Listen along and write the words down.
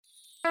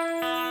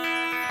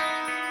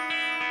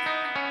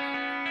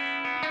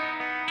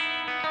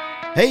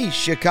Hey,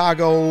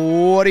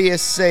 Chicago, what do you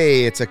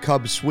say? It's a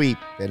Cubs sweep,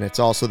 and it's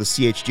also the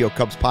CHGO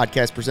Cubs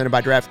podcast presented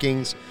by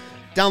DraftKings.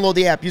 Download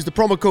the app. Use the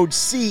promo code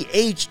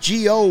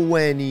CHGO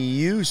when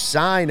you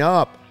sign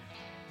up.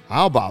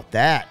 How about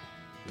that?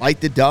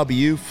 Light the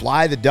W,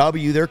 fly the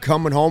W. They're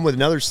coming home with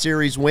another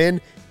series win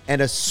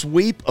and a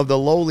sweep of the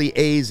lowly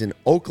A's in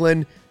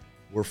Oakland.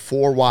 We're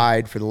 4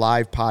 wide for the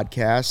live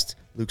podcast.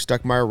 Luke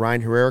Stuckmeyer,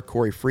 Ryan Herrera,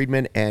 Corey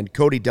Friedman, and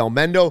Cody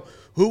Delmendo,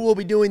 who will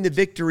be doing the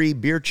victory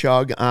beer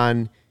chug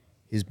on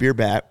his beer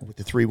bat with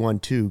the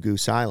 3-1-2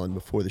 Goose Island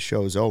before the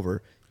show's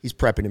over. He's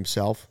prepping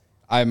himself.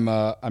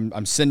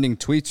 I'm sending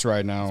tweets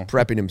right now. He's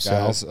prepping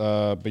himself.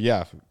 Guys. But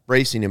yeah.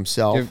 Bracing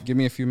himself. Give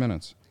me a few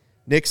minutes.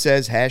 Nick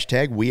says,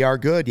 hashtag we are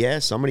good. Yeah,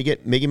 somebody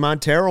get Miggy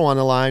Montero on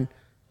the line.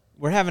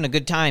 We're having a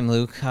good time,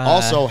 Luke.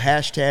 Also,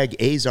 hashtag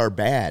A's are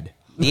bad.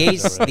 The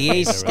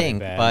A's stink,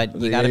 but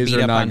you got to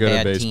beat up on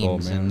bad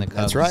teams, man. And the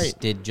Cubs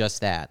did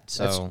just that.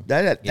 So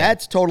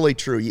that's totally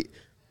true.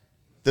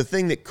 The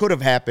thing that could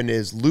have happened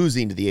is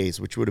losing to the A's,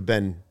 which would have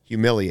been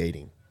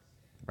humiliating.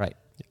 Right.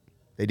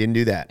 They didn't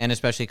do that. And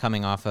especially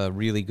coming off a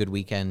really good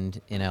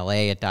weekend in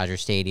L.A. at Dodger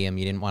Stadium,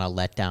 you didn't want to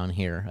let down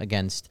here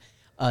against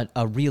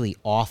a really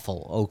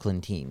awful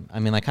Oakland team.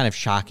 I mean, like kind of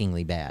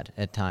shockingly bad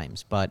at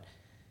times, but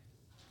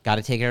got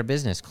to take care of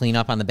business, clean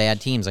up on the bad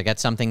teams. Like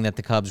that's something that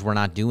the Cubs were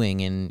not doing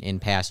in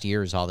past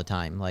years all the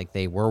time. Like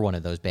they were one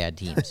of those bad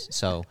teams.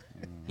 So,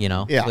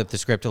 flip the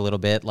script a little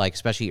bit, like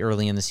especially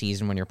early in the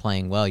season when you're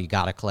playing well, you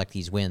got to collect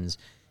these wins.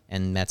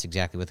 And that's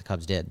exactly what the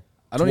Cubs did.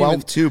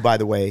 12-2, by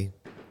the way,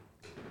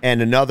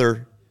 and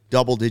another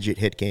double-digit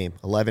hit game,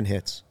 11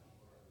 hits.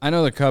 I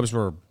know the Cubs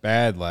were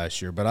bad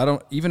last year,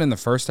 but even in the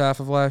first half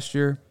of last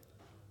year,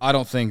 I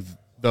don't think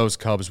those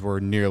Cubs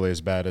were nearly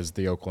as bad as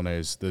the Oakland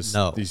A's this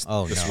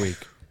week.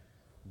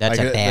 That's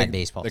a bad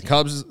baseball team.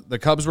 The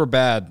Cubs were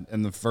bad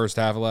in the first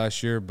half of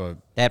last year, but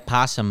that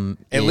Possum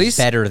is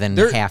better than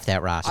half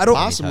that roster.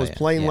 Possum was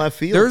playing left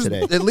field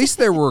today. At least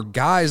there were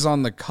guys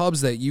on the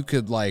Cubs that you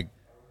could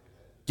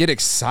get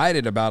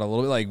excited about a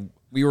little bit. Like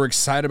we were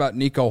excited about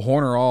Nico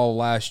Horner all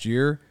last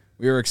year.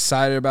 We were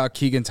excited about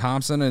Keegan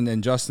Thompson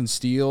and Justin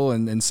Steele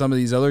and some of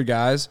these other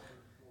guys.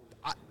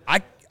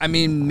 I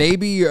mean,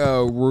 maybe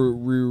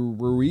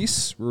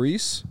Ruiz.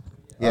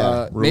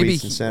 Yeah, maybe in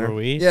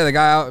center. Yeah, the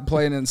guy out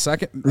playing in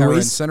second or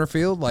in center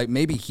field. Like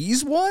maybe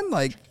he's one.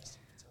 Like,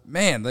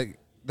 man,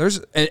 there's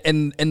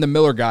and the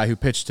Miller guy who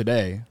pitched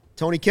today.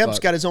 Tony Kemp's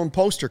got his own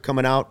poster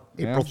coming out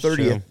April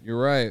 30th. Sure.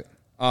 You're right.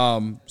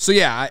 So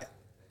yeah,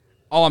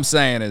 all I'm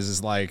saying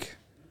is like,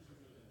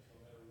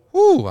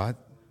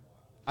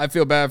 I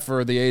feel bad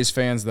for the A's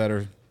fans that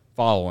are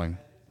following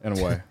in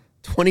a way.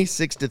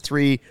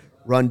 26-3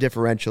 run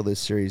differential this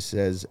series,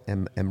 says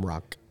M.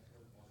 Rock.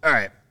 All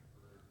right.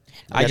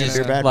 I just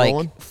like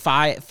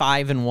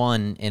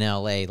 5-1 in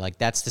LA. Like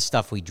that's the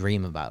stuff we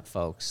dream about,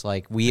 folks.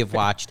 Like we have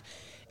watched.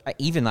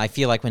 Even I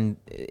feel like when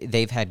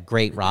they've had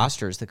great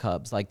rosters, the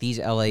Cubs, like these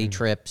LA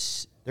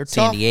trips,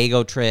 San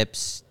Diego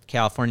trips,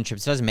 California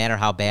trips. It doesn't matter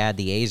how bad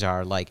the A's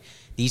are. Like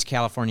these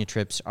California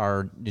trips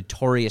are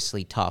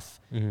notoriously tough,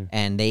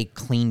 and they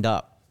cleaned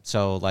up.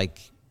 So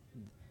it's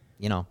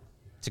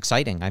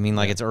exciting. I mean,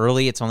 it's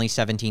early. It's only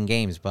 17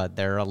 games, but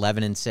they're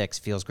 11-6.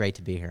 Feels great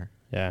to be here.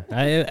 Yeah,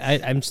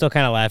 I'm still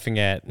kind of laughing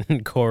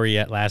at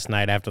Corey last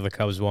night after the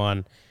Cubs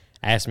won.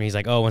 Asked me, he's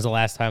like, "Oh, when's the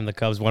last time the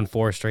Cubs won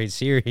 4 straight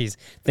series?"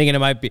 Thinking it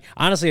might be.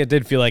 Honestly, it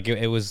did feel like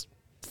it was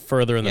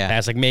further in the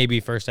past, like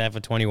maybe first half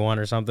of 21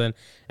 or something.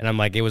 And I'm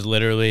like, it was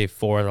literally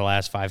 4 of the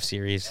last 5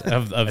 series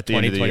of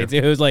 2022.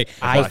 It was like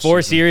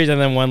 4 series and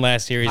then 1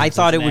 last series. I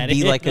thought it would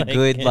be like a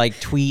good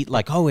tweet,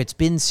 like, "Oh, it's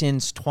been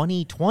since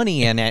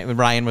 2020," and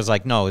Ryan was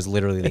like, "No, it was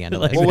literally the end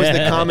of last."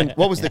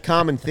 What was the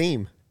common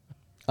theme?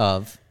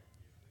 Of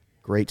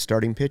great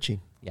starting pitching.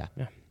 Yeah.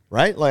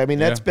 Right?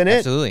 That's been it.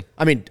 Absolutely.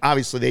 I mean,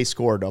 obviously they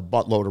scored a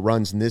buttload of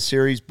runs in this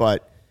series,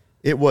 but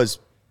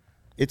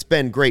it's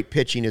been great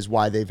pitching is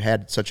why they've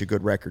had such a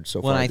good record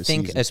so far this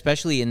season.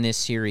 Especially in this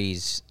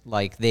series,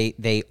 like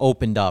they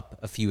opened up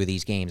a few of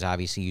these games.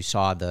 Obviously, you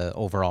saw the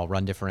overall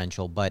run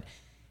differential, but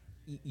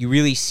you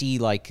really see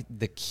like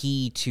the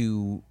key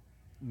to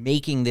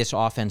making this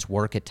offense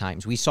work at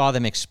times. We saw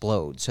them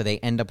explode, so they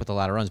end up with a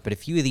lot of runs, but a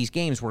few of these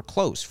games were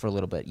close for a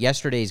little bit.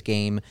 Yesterday's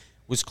game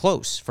was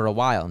close for a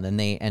while, and then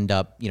they end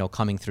up,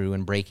 coming through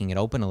and breaking it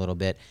open a little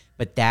bit.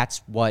 But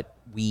that's what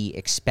we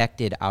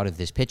expected out of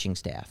this pitching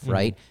staff,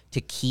 right?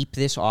 To keep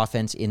this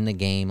offense in the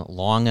game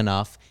long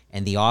enough,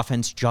 and the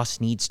offense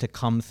just needs to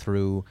come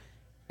through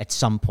at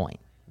some point,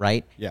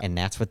 right? Yeah. And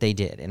that's what they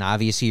did. And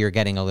obviously you're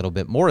getting a little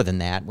bit more than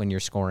that when you're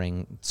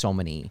scoring so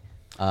many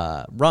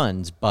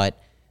runs,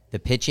 but the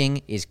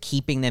pitching is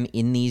keeping them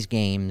in these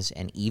games,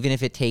 and even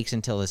if it takes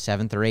until the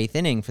 7th or 8th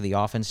inning for the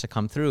offense to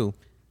come through,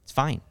 it's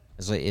fine.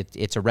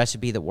 It's a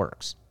recipe that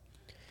works.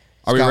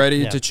 Are we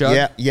ready to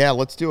chug? Yeah,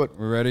 let's do it.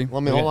 We're ready?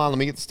 Hold on. Let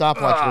me get the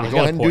stopwatch. Go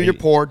ahead and do your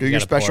pour. Do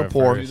your special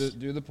pour.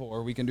 Do the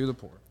pour. We can do the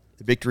pour.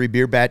 The Victory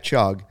Beer Bat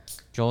Chug.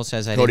 Joel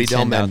says I Cody didn't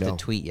send out Delmendo. the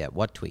tweet yet.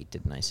 What tweet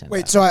didn't I send out?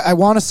 Wait, so I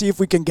want to see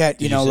if we can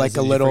get, like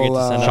a little...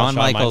 Shawn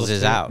Michaels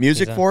is out.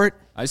 Music for it?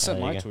 I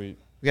sent my tweet.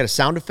 We got a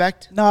sound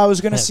effect? No, I was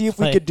going to see if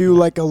we could do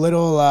like a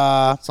little.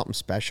 Something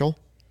special?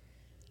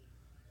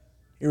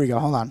 Here we go.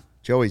 Hold on.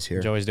 Joey's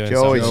here. Joey's doing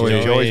Joey's something.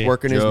 here. Joey's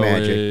working his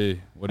magic.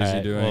 Joey, what is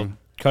he doing? Well,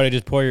 Cody,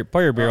 just pour your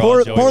beer. Pour-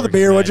 while Joey pour the works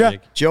beer, his would ya?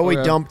 magic. Joey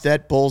Okay. dumped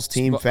that Bulls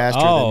team faster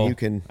than you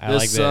can. I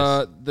like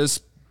this. This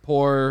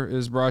pour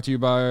is brought to you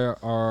by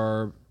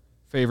our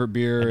favorite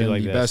beer and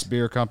like the this. best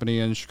beer company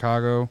in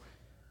Chicago.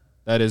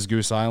 That is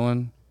Goose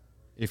Island.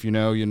 If you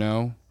know, you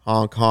know.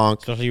 Honk, honk.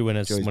 Especially when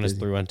it's Joey's busy.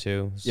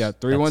 3-1-2. Yeah,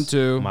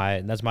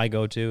 3-1-2. That's my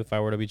go-to if I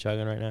were to be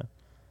chugging right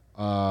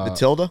now.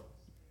 Matilda,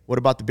 what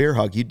about the beer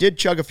hug? You did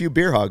chug a few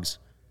beer hugs.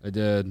 I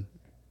did.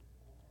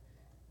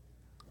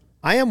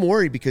 I am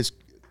worried because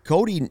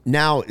Cody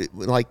now,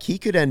 like, he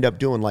could end up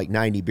doing like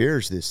 90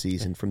 beers this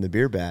season from the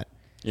beer bat.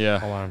 Yeah.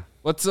 Hold on.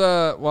 Let's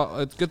well,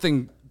 it's a good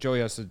thing Joey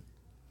has to.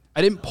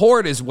 I didn't pour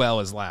it as well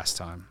as last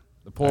time.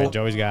 The pour. All right,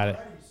 Joey's got it.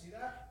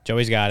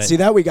 Joey's got it. See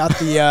that? We got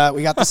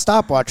the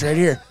stopwatch right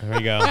here. There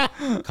we go.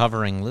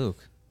 Covering Luke.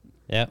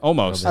 Yeah.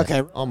 Almost.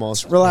 Okay,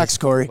 Almost. relax,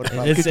 Corey.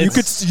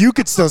 You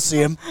could still see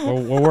him.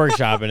 We're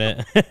workshopping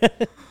it.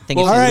 I think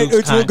Well, it's all right,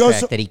 Luke's we'll go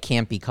contract so- that he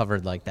can't be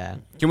covered like that.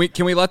 Can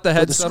we let the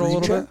head the settle a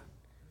little screen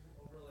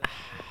bit?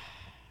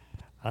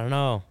 I don't know.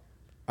 All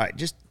right,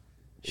 just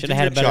Should do have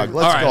had your a better. chug.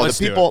 Let's All right, go. let's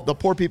The do people, the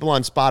poor people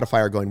on Spotify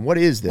are going, "What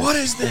is this? What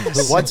is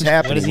this? What's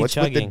happening? is he What's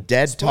with the chugging?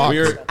 dead talk?"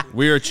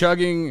 We are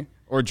chugging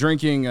or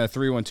drinking a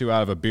 3-1-2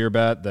 out of a beer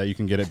bat that you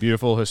can get at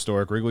beautiful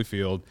historic Wrigley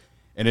Field,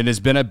 and it has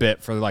been a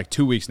bit for like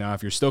 2 weeks now.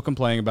 If you're still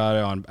complaining about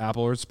it on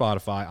Apple or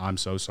Spotify, I'm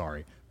so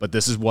sorry, but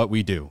this is what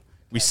we do.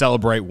 We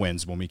celebrate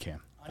wins when we can.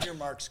 On your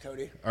marks,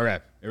 Cody. All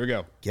right, here we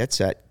go. Get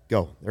set,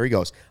 go. There he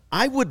goes.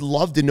 I would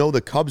love to know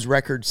the Cubs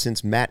record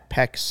since Matt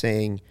Peck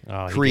saying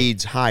Oh, he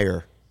Creed's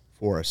higher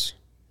for us.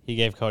 He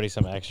gave Cody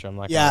some extra. I'm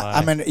like, Yeah,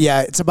 I mean,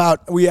 it's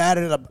about we got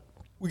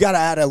to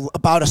add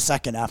about a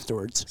second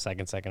afterwards.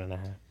 second and a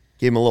half.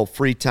 Give him a little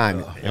free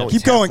time. Oh,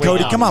 Keep going,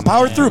 Cody. Come on,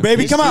 power through,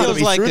 baby. Come on. feels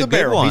He's like through a the good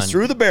barrel. He's one.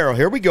 through the barrel.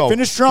 Here we go.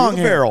 Finish strong Through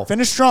the here. barrel.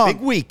 Finish strong.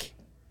 Big week.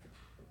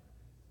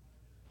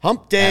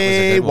 Hump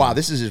day. good Wow, one.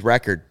 this is his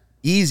record.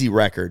 Easy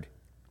record.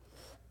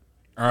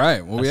 All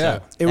right, well, That's yeah.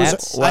 It was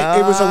That's-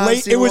 it was a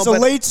late see it a was a little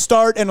bit- late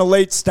start and a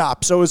late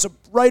stop, so it was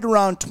right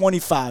around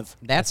 25.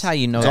 That's how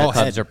you know all the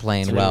Cubs head. are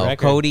playing a new well.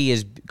 record.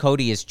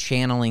 Cody is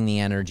channeling the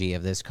energy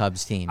of this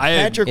Cubs team.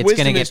 Patrick It's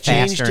Wisdom gonna has get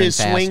faster changed and his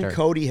swing. faster.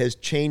 Cody has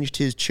changed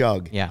his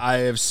chug. yeah. I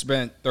have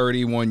spent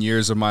 31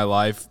 years of my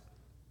life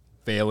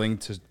failing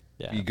to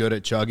Yeah. be good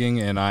at chugging,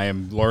 and I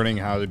am learning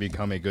how to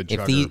become a good if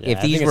chugger. these, I if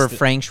think these it's were the-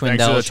 Frank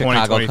Thanks to Schwindel the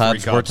Chicago 2023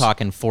 Cubs, we're Cubs.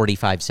 talking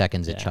 45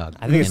 seconds at chug.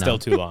 I think it's you still know?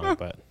 too long,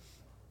 but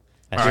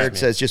that's Jared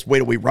just me. says, just wait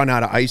till we run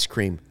out of ice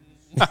cream.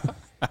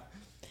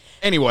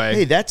 Anyway,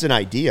 Hey, that's an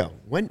idea.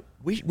 When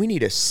we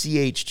need a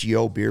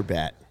CHGO beer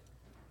bat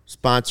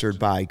sponsored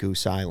by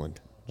Goose Island.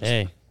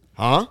 Hey,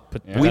 Huh?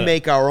 Yeah. We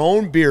make our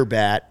own beer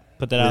bat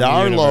Put that with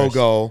out in the our universe.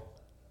 logo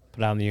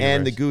put out in the universe.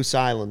 and the Goose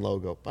Island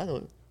logo. By the way,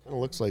 it kind of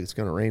looks like it's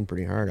going to rain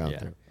pretty hard out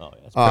there. Oh,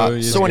 yeah. Cody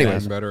is so getting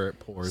anyways, better at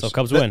pours. So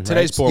Cubs win,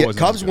 Today's right? pour yeah, was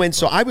Cubs win.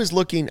 So I was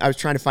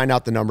trying to find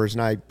out the numbers,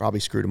 and I probably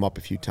screwed them up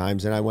a few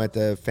times. And I went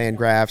to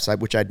Fangraphs,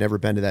 which I'd never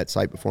been to that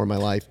site before in my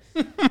life.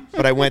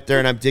 But I went there,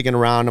 and I'm digging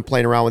around, I'm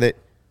playing around with it.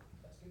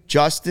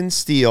 Justin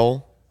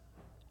Steele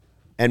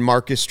and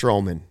Marcus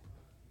Stroman,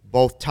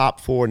 both top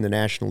 4 in the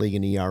National League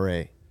in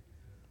ERA.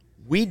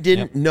 We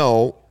didn't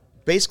know.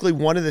 Basically,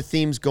 one of the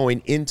themes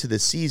going into the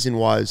season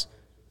was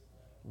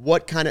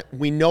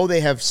we know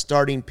they have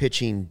starting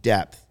pitching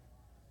depth,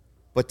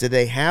 but do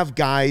they have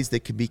guys that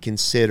could be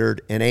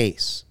considered an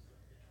ace?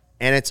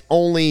 And it's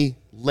only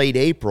late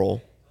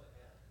April,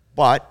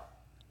 but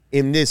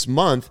in this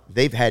month,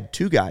 they've had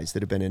 2 guys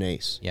that have been an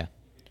ace, Yeah.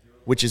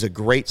 which is a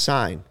great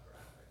sign.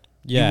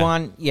 Yeah.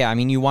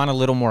 You want a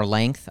little more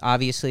length,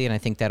 obviously, and I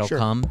think that'll Sure.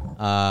 come.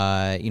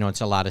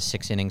 It's a lot of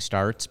 6-inning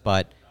starts,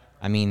 but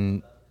I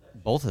mean,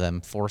 both of them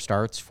 4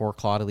 starts, 4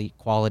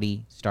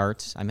 quality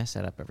starts. I mess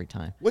that up every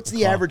time. What's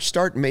the average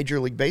start in Major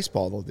League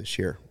Baseball, though, this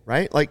year,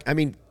 right? Like, I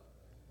mean,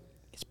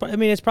 It's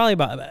probably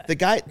about.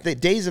 the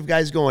days of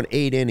guys going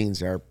 8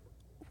 innings are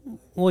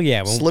Well,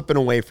 yeah. slipping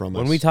away from us.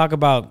 When we talk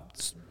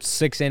about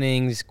 6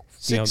 innings,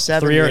 6-7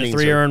 three innings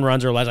three are- earned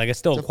runs or less, like it's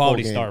still It's a a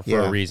quality full game. start for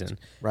Yeah. a reason,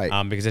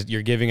 Right. Because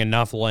you're giving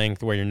enough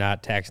length where you're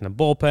not taxing the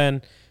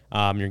bullpen.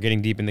 You're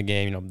getting deep in the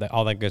game,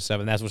 all that good stuff,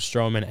 and that's what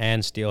Stroman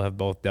and Steele have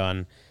both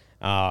done.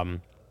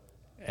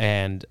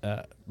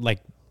 Like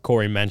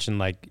Corey mentioned,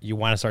 like you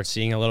want to start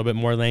seeing a little bit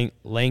more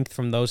length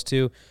from those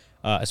two,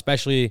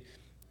 especially.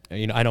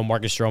 I know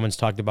Marcus Stroman's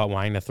talked about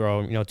wanting to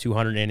throw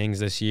 200 innings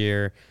this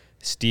year.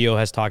 Steele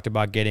has talked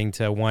about getting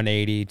to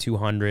 180,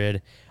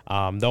 200.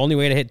 The only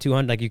way to hit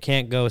 200, like you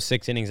can't go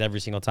 6 innings every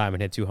single time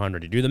and hit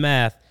 200. You do the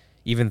math,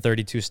 even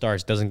 32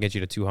 starts doesn't get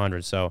you to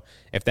 200. So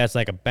if that's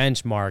like a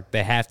benchmark,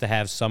 they have to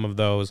have some of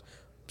those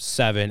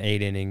 7,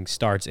 8 inning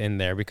starts in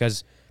there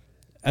because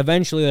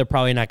eventually they're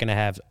probably not going to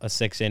have a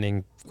 6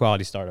 inning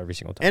quality start every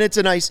single time. And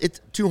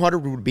it's 200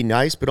 would be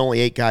nice, but only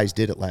 8 guys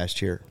did it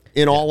last year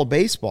in all of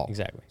baseball.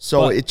 Exactly.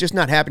 So But- it's just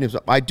not happening.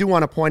 I do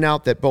want to point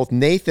out that both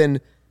Nathan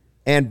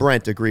and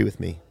Brent agree with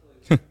me.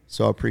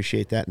 So I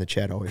appreciate that in the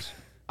chat always.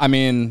 I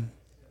mean,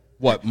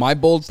 what my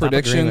bold Stop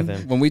agreeing with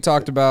prediction him. when we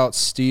talked about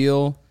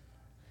Steele,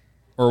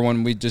 or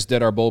when we just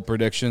did our bold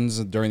predictions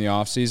during the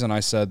offseason, I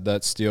said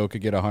that Steele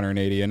could get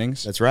 180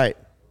 innings. That's right.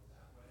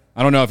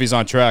 I don't know if he's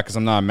on track because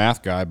I'm not a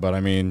math guy, but I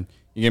mean,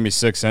 you give me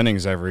 6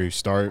 innings every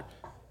start,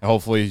 and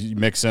hopefully you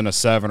mix in a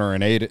 7 or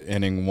an 8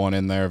 inning one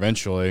in there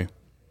eventually.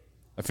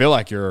 I feel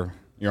like you're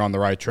on the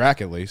right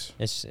track at least.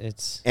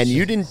 It's And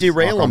you didn't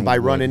derail knock him on by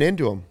wood. running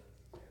into him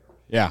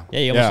Yeah. yeah,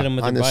 you almost hit him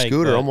with on your the bike,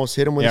 scooter. but- Almost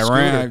hit him with Yeah, a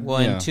scooter. right.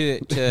 Well, Yeah.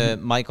 and to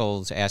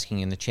Michael's asking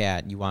in the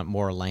chat, you want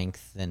more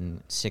length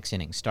than 6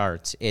 inning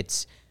starts.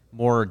 It's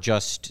more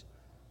just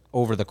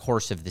over the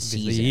course of the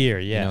season. year,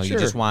 yeah. You Sure.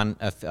 just want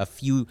a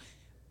few.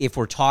 If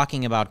we're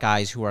talking about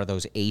guys who are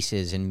those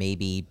aces and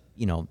maybe,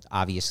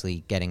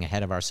 obviously getting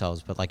ahead of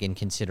ourselves, but like in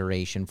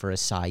consideration for a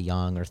Cy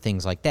Young or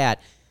things like that,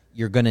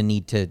 you're going to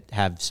need to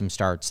have some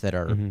starts that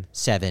are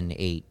 7,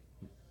 8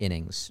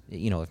 innings,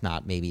 if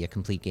not maybe a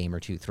complete game or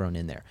two thrown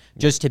in there,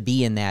 just to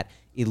be in that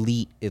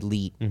elite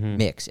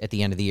mix at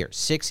the end of the year.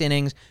 6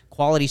 innings,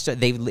 quality start.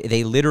 They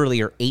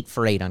literally are 8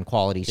 for 8 on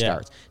quality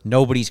starts.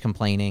 Nobody's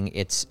complaining.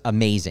 It's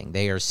amazing.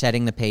 They are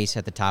setting the pace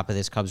at the top of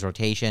this Cubs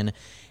rotation.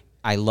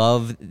 I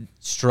love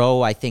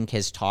Stroh, I think,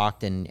 has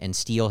talked, and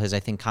Steele has,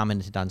 I think,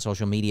 commented on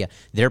social media.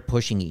 They're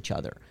pushing each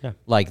other. Yeah.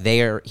 Like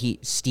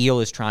Steele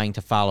is trying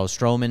to follow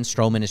Stroman.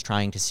 Stroman is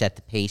trying to set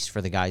the pace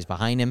for the guys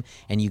behind him,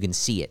 and you can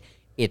see it.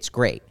 It's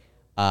great.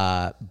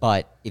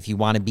 But if you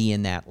want to be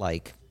in that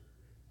like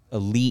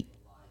elite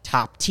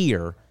top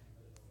tier,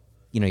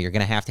 you're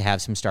going to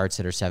have some starts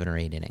that are 7 or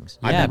 8 innings.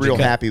 I'd be real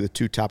happy with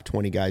 2 top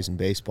 20 guys in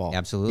baseball.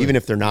 Absolutely. Even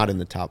if they're not in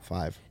the top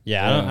 5.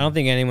 Yeah, I don't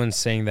think anyone's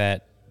saying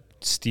that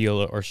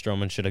Steele or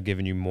Stroman should have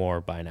given you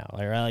more by now.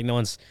 Like no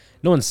one's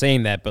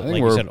saying that, but I think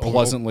like we're you said,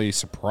 pleasantly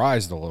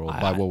surprised a little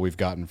by what we've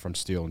gotten from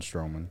Steele and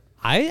Stroman.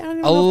 I don't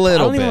even A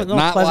little I don't even bit. know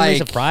Not pleasantly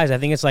like- surprised. I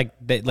think it's like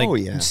Oh,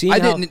 yeah. seeing I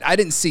how-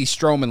 didn't see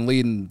Stroman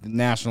leading the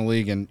National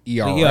League in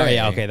ERA.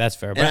 Yeah, okay, that's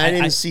fair. But And I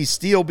didn't see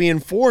Steele being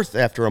 4th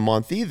after a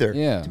month either.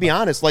 Yeah. To be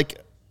honest, like,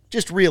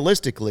 just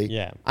realistically,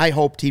 Yeah. I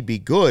hoped he'd be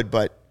good,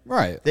 but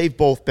Right. they've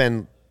both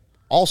been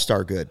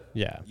all-star good.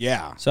 yeah.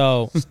 Yeah.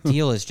 So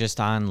Steele is just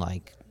on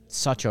like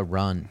such a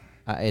run.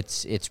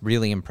 It's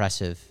really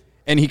impressive.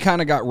 And he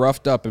kind of got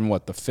roughed up in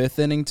the 5th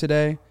inning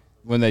today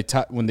when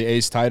when the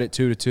A's tied it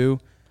 2-2.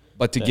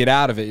 But to get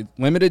out of it,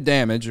 limited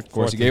damage. Of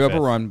course, he 4th gave and up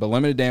a 5th. run, but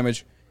limited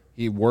damage.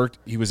 He worked.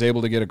 He was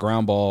able to get a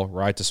ground ball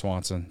right to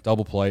Swanson,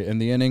 double play in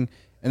the inning,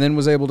 and then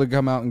was able to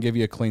come out and give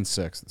you a clean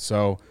 6th.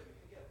 So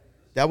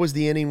That was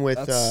the inning with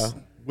That's-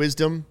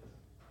 Wisdom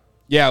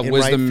yeah, in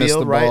Wisdom right missed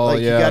field, the right? ball.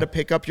 Like, yeah, you got to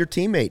pick up your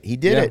teammate. He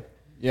did yeah. it.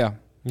 Yeah,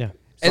 yeah.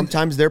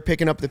 Sometimes they're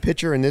picking up the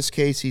pitcher. In this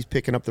case, he's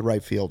picking up the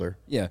right fielder.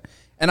 yeah.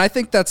 And I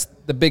think that's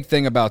the big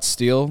thing about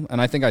Steele.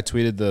 And I think I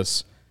tweeted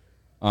this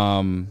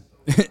in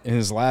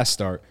his last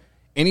start.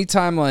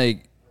 Anytime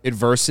like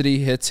adversity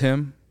hits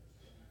him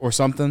or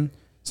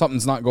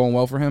something's not going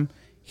well for him,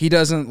 he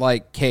doesn't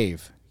like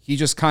cave. He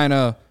just kind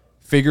of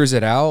figures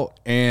it out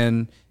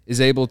and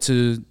is able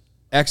to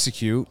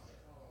execute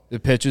the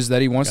pitches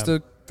that he wants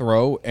to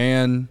throw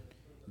and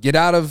get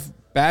out of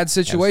bad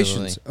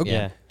situations. Absolutely.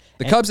 Yeah.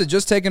 The Cubs had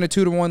just taken a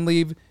 2-1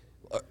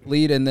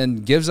 lead and then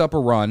gives up a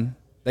run.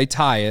 They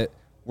tie it.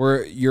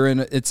 Where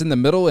it's in the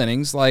middle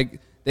innings.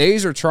 Like the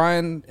A's are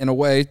trying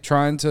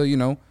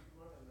to,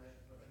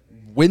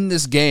 win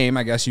this game,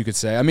 I guess you could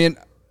say. I mean,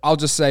 I'll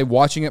just say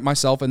watching it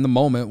myself in the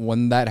moment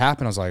when that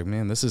happened, I was like,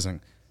 man, this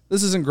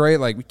isn't great.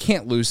 Like we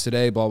can't lose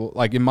today, blah, blah.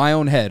 Like in my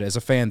own head as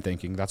a fan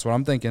thinking, that's what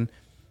I'm thinking.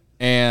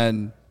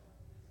 And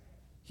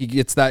he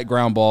gets that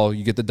ground ball,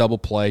 you get the double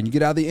play, and you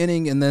get out of the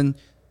inning, and then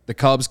the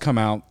Cubs come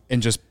out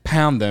and just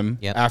pound them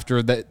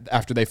after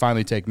they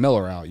finally take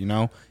Miller out,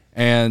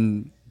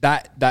 and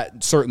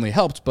that certainly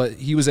helped. But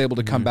he was able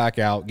to come back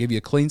out, give you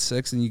a clean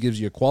 6, and he gives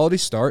you a quality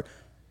start,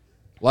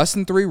 less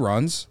than 3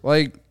 runs.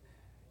 Like,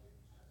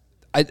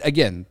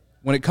 again,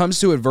 when it comes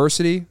to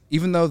adversity,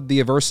 even though the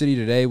adversity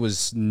today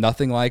was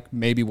nothing like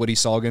maybe what he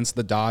saw against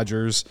the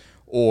Dodgers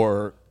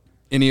or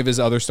any of his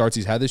other starts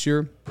he's had this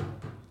year,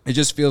 it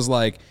just feels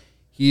like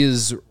he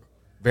is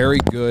very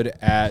good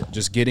at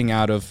just getting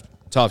out of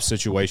tough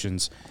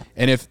situations.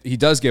 And if he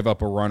does give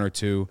up a run or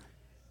two,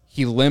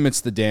 he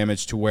limits the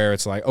damage to where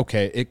it's like,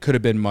 okay, it could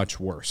have been much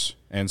worse.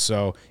 And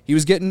so he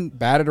was getting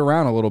batted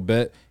around a little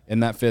bit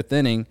in that 5th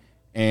inning.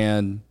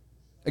 And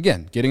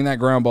again, getting that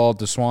ground ball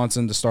to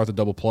Swanson to start the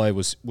double play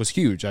was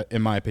huge,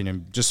 in my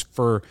opinion, just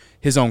for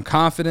his own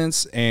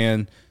confidence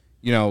and,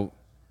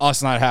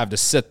 us not have to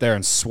sit there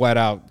and sweat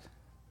out,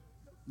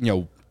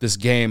 this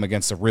game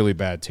against a really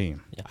bad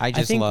team. I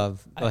just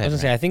love. Go ahead. I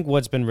was gonna say, I think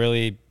what's been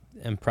really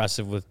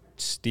impressive with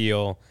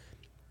Steele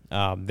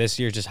this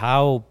year is just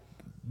how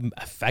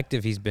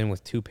effective he's been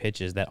with 2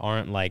 pitches that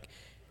aren't like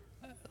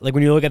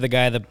when you look at the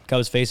guy the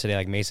Cubs faced today,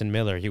 like Mason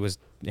Miller, he was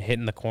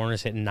hitting the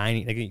corners, hitting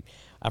 90. Like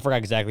I forgot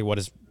exactly what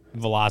his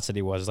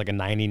velocity was. It's like a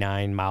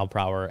 99 mile per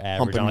hour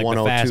average Pumping on like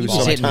 102 the He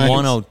was fastball. hitting sometimes.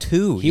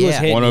 102. He was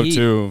hitting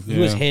 102, He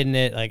was yeah. hitting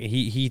it like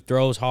he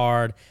throws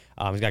hard.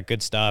 He's got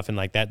good stuff, and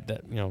like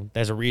that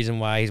there's a reason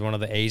why he's one of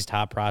the A's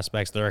top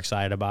prospects. They're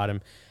excited about him.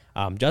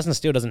 Justin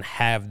Steele doesn't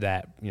have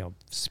that,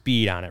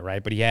 speed on it,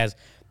 right? But he has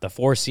the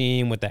four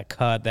seam with that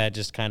cut that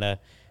just kind of,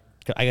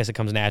 I guess it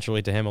comes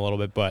naturally to him a little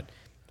bit, but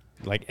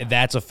like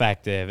that's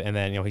effective. And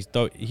then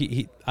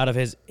he out of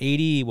his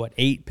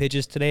 8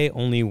 pitches today,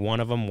 only one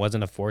of them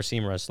wasn't a four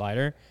seam or a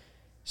slider.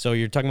 So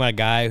you're talking about a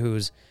guy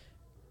who's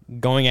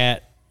going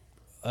at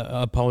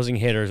opposing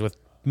hitters with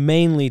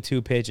mainly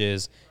 2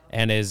 pitches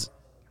and is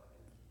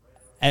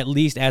at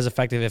least as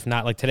effective, if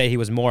not like today, he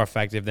was more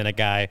effective than a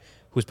guy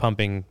who's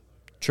pumping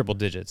triple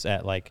digits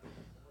at like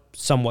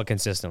somewhat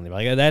consistently.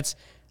 Like that's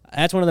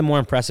one of the more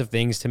impressive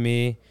things to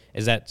me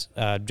is that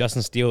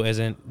Justin Steele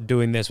isn't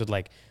doing this with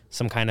like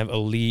some kind of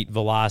elite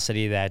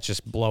velocity that's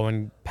just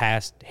blowing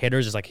past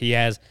hitters. It's like he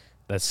has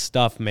the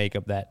stuff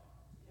makeup that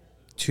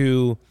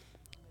two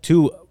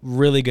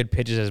really good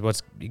pitches is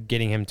what's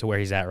getting him to where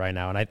he's at right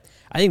now. And I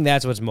think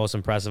that's what's most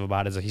impressive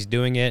about it is that he's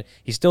doing it.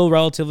 He's still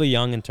relatively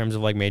young in terms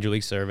of like major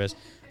league service,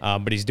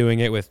 but he's doing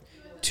it with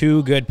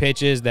 2 good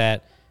pitches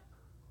that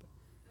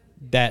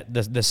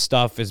the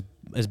stuff is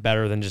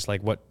better than just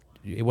like what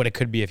it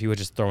could be if he was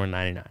just throwing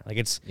 99. Like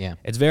it's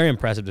very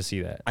impressive to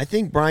see that. I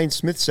think Brian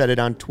Smith said it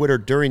on Twitter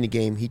during the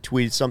game. He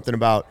tweeted something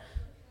about,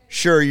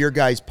 sure, your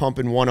guy's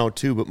pumping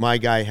 102, but my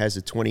guy has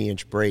a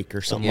 20-inch break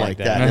or something like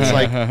that. It's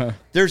like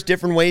there's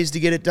different ways to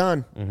get it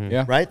done,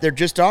 right? There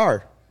just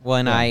are. Well,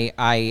 and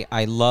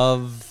I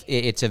love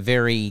it's a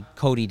very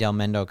Cody Del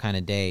Mendo kind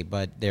of day,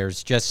 but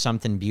there's just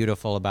something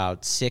beautiful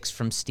about 6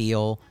 from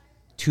Steele,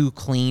 2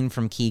 clean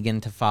from Keegan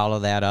to follow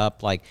that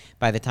up. Like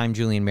by the time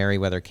Julian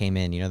Merriweather came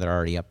in, they're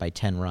already up by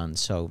 10 runs.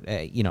 So,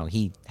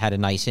 he had a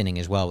nice inning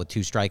as well with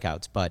 2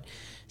 strikeouts. But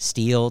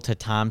Steele to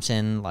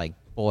Thompson, like,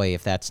 boy,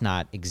 if that's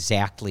not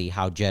exactly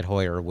how Jed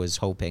Hoyer was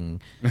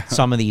hoping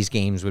some of these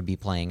games would be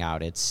playing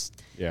out, it's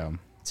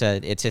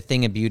a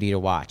thing of beauty to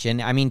watch.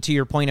 And I mean, to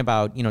your point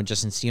about,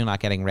 Justin Steele not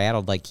getting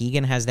rattled, like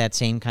Keegan has that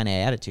same kind of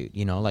attitude,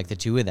 like the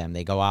two of them,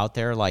 they go out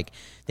there, like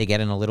they get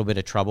in a little bit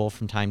of trouble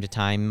from time to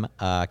time.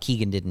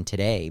 Keegan didn't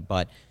today,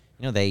 but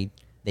they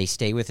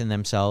stay within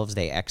themselves,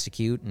 they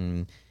execute.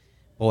 And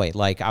boy,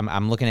 like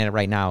I'm looking at it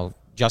right now.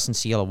 Justin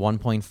Steele a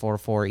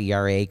 1.44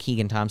 ERA,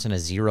 Keegan Thompson a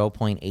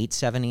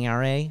 0.87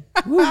 ERA.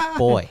 Woo,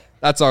 boy.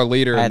 That's our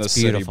leader in the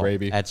beautiful. city,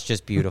 baby. That's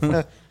just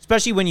beautiful.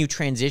 Especially when you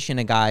transition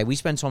a guy. We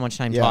spend so much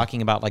time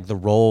talking about like the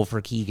role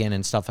for Keegan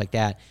and stuff like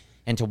that.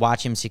 And to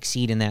watch him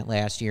succeed in that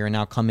last year and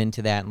now come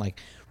into that and like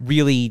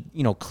really,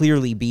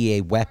 clearly be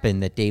a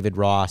weapon that David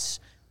Ross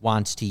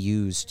wants to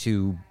use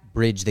to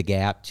bridge the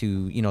gap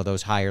to,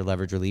 those higher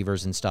leverage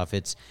relievers and stuff.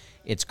 It's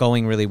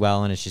going really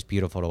well and it's just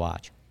beautiful to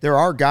watch. There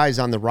are guys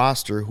on the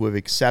roster who have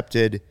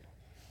accepted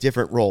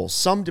different roles.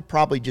 Some to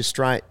probably just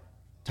try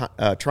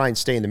and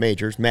stay in the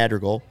majors.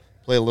 Madrigal,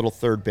 play a little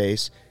third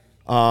base.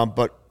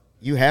 But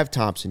you have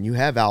Thompson. You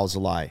have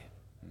Alzolay.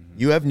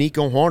 You have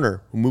Nico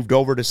Horner, who moved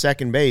over to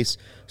second base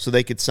so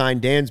they could sign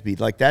Dansby.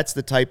 Like, that's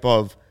the type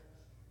of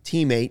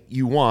teammate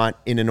you want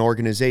in an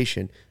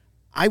organization.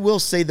 I will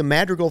say the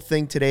Madrigal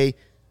thing today,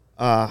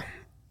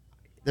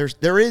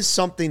 there is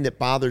something that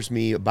bothers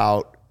me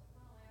about.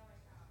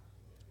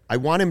 I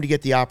want him to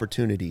get the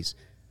opportunities,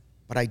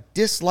 but I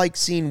dislike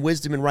seeing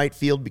Wisdom in right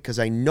field because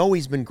I know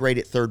he's been great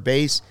at third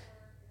base,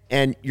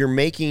 and you're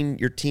making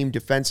your team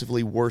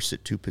defensively worse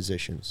at 2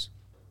 positions,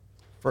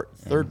 for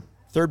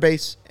third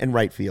base and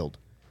right field.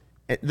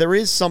 And there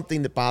is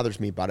something that bothers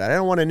me about it. I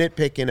don't want to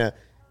nitpick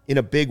in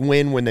a big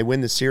win when they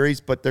win the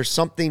series, but there's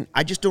something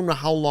I just don't know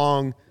how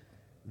long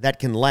that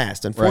can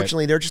last.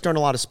 Unfortunately, there just aren't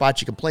a lot of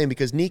spots you can play in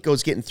because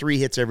Nico's getting 3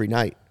 hits every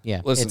night.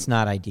 Yeah, Listen, it's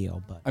not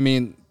ideal, but I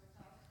mean,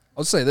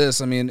 I'll say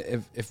this. I mean,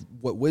 if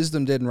what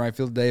Wisdom did in right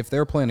field today, if they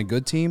were playing a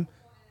good team,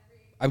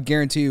 I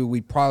guarantee you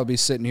we'd probably be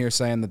sitting here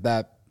saying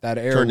that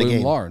error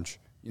loomed large.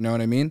 You know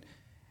what I mean?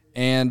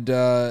 And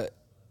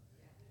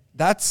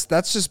that's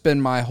just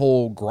been my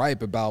whole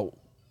gripe about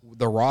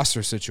the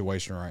roster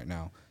situation right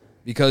now.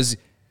 Because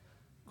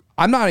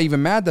I'm not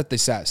even mad that they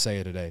sat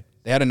Seiya today.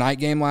 They had a night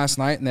game last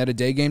night and they had a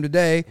day game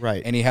today.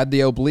 Right. And he had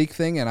the oblique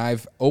thing, and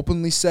I've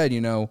openly said,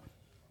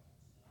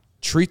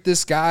 treat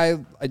this guy,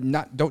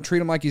 don't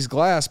treat him like he's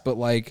glass, but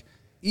like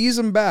ease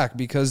him back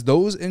because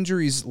those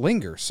injuries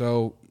linger.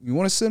 So you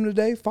want to sit him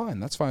today? Fine.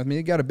 That's fine with me.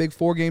 You got a big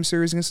 4-game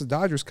series against the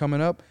Dodgers coming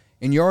up,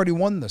 and you already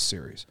won this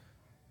series.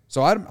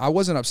 So I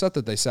wasn't upset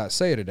that they sat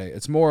Seiya today.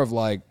 It's more of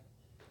like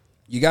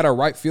you got a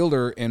right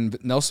fielder in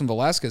Nelson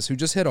Velasquez who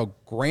just hit a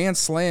grand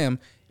slam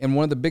in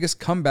one of the biggest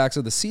comebacks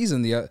of the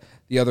season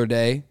the other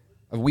day,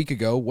 a week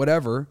ago,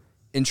 whatever,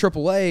 in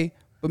AAA.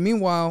 But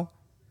meanwhile,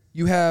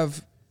 you're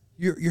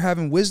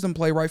having Wisdom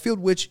play right field,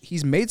 which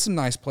he's made some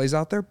nice plays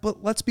out there,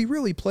 but let's be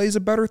real, he plays a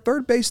better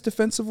third base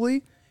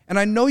defensively. And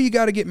I know you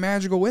got to get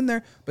Madrigal in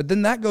there, but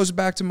then that goes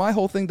back to my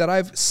whole thing that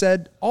I've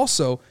said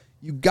also.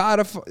 You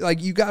gotta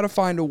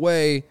find a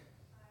way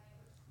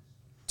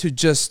to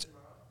just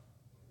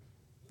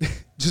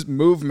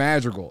move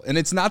Madrigal. And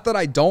it's not that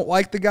I don't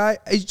like the guy.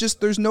 It's just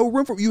there's no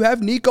room for you.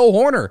 Have Nico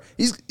Horner.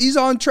 He's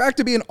on track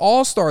to be an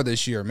all-star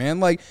this year, man.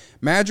 Like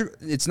Madrigal.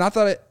 It's not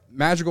that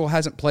Madrigal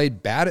hasn't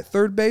played bad at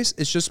third base.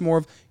 It's just more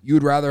of you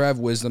would rather have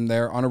Wisdom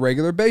there on a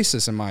regular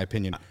basis, in my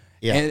opinion.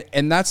 Yeah.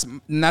 And that's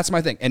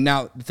my thing. And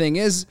now the thing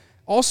is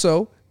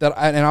also that,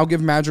 and I'll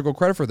give Madrigal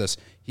credit for this.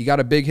 He got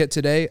a big hit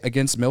today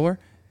against Miller.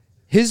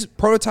 His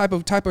type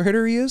of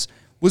hitter he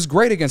was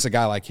great against a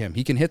guy like him.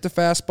 He can hit the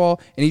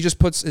fastball, and he just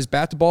puts his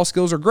bat-to-ball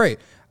skills are great.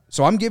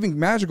 So I'm giving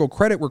Madrigal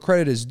credit where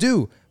credit is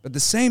due. But at the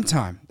same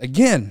time,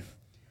 again,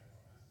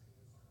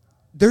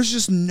 there's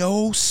just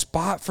no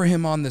spot for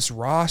him on this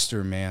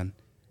roster, man.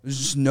 There's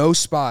just no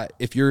spot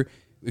if you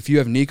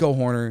have Nico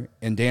Hoerner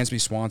and Dansby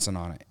Swanson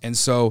on it. And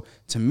so,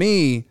 to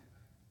me,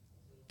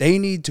 they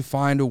need to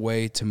find a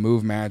way to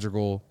move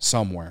Madrigal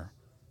somewhere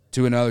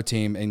to another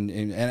team.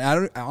 And I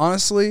don't,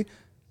 honestly,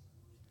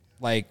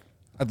 like,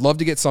 I'd love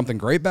to get something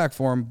great back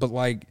for him, but,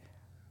 like,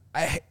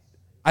 I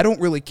don't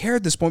really care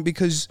at this point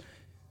because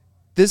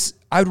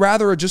I'd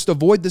rather just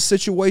avoid the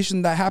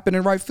situation that happened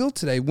in right field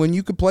today when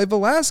you could play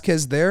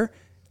Velasquez there,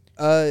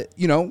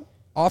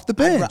 off the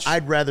bench.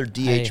 I'd rather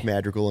DH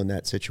Madrigal in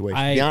that situation,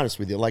 to be honest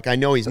with you. Like, I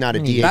know he's not a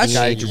You DH can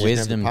guy. DH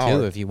Wisdom,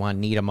 too, if you want to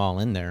need them all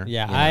in there.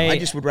 Yeah, you know. I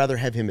just would rather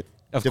have him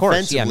Of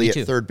course, defensively yeah, me at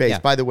too. third base. Yeah.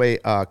 By the way,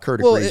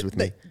 Kurt agrees with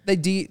me.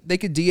 They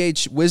could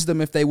DH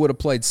Wisdom if they would have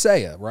played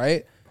Seiya,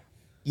 right?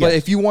 Yes. But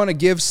if you want to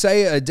give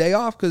Seiya a day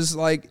off because,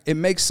 like, it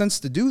makes sense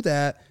to do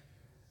that,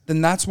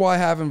 then that's why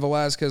having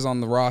Velasquez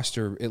on the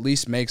roster at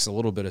least makes a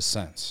little bit of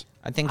sense.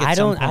 I think I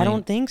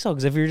don't think so,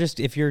 because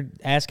if you're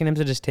asking him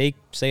to just take,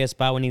 say, a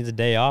spot when he needs a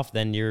day off,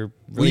 then you're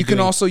really Well, you can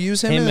doing also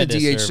use him in a DH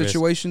disservice.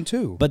 situation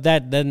too. But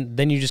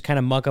then you just kind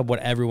of muck up what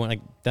everyone,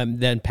 like,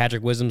 then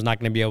Patrick Wisdom's not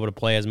going to be able to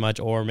play as much,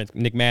 or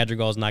Nick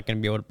Madrigal is not going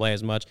to be able to play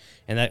as much.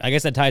 And I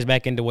guess that ties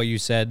back into what you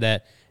said,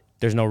 that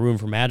there's no room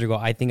for Madrigal.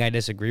 I think I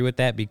disagree with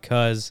that,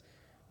 because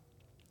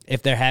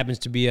if there happens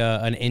to be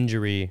an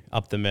injury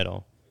up the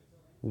middle,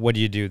 what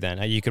do you do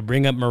then? You could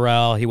bring up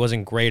Morel. He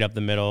wasn't great up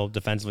the middle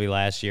defensively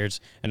last year.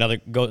 It's another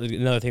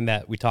thing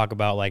that we talk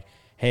about, like,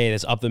 hey,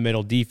 this up the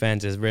middle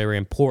defense is very, very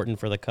important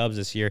for the Cubs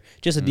this year.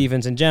 Just a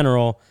defense in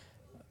general.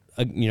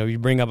 You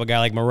bring up a guy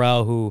like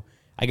Morel, who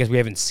I guess we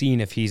haven't seen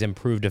if he's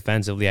improved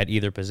defensively at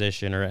either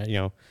position, or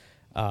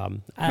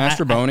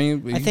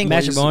Mastroboni. I think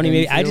Mastroboni.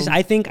 Maybe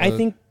I think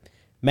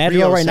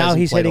Madrigal Rios right now hasn't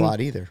he's played a hitting.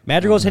 lot either.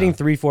 Madrigal's hitting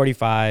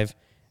 345.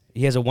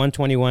 He has a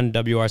 121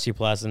 WRC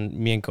plus, and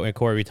me and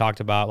Corey, we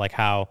talked about, like,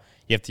 how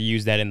you have to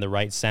use that in the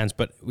right sense.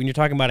 But when you're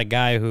talking about a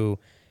guy who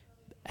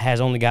has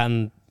only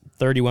gotten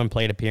 31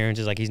 plate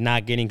appearances, like, he's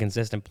not getting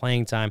consistent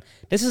playing time,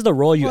 this is the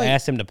role you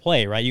asked him to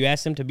play, right? You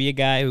asked him to be a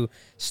guy who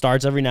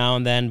starts every now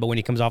and then, but when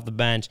he comes off the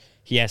bench,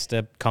 he has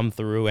to come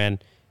through.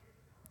 And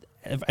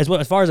as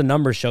far as the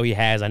numbers show, he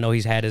has. I know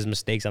he's had his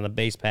mistakes on the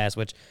base pass,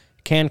 which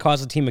can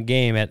cost the team a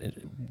game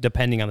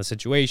depending on the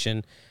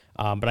situation.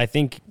 But I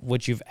think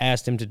what you've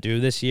asked him to do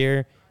this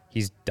year,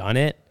 he's done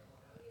it,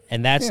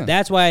 and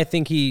that's why I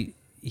think he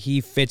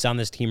fits on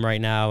this team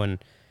right now.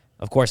 And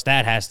of course,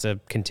 that has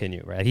to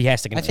continue, right? He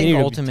has to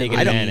continue to take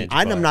advantage.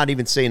 I'm not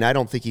even saying I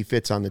don't think he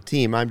fits on the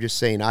team. I'm just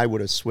saying I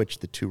would have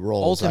switched the two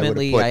roles.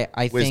 Ultimately, I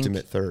think Wisdom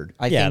at third.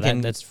 I Yeah,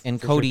 think, that's and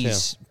for sure,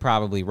 Cody's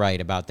probably right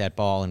about that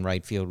ball in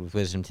right field with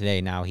Wisdom today.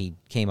 Now he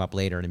came up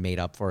later and made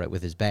up for it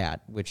with his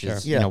bat, which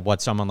is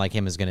what someone like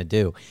him is going to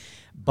do.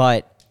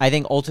 But I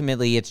think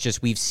ultimately it's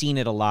just we've seen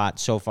it a lot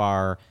so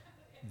far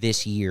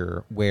this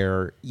year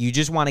where you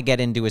just want to get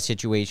into a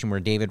situation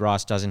where David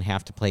Ross doesn't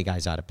have to play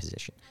guys out of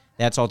position.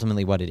 That's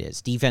ultimately what it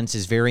is. Defense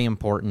is very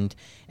important,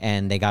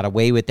 and they got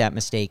away with that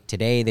mistake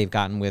today. They've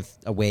gotten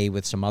away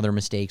with some other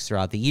mistakes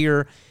throughout the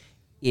year.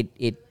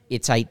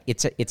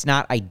 It's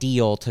not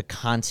ideal to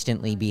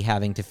constantly be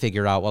having to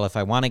figure out, well, if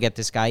I want to get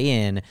this guy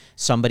in,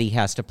 somebody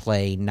has to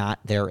play not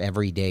their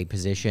everyday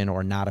position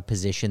or not a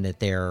position that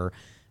they're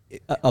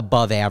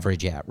above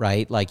average at,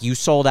 right? Like, you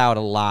sold out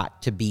a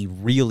lot to be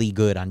really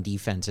good on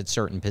defense at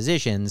certain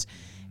positions,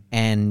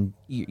 and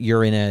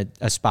you're in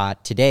a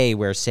spot today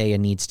where Seiya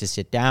needs to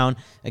sit down.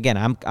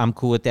 Again, I'm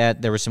cool with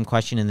that. There was some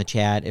question in the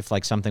chat if,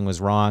 like, something was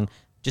wrong.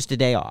 Just a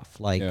day off,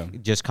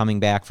 just coming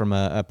back from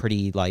a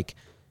pretty, like,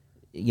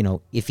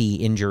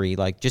 iffy injury,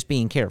 like, just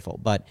being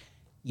careful. But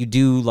you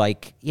do,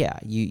 like,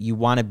 you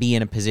want to be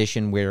in a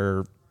position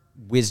where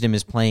Wisdom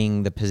is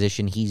playing the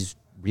position he's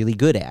really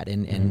good at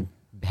and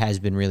has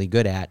been really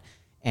good at,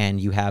 and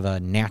you have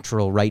a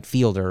natural right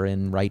fielder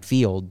in right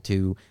field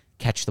to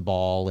catch the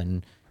ball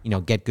and,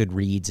 get good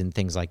reads and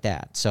things like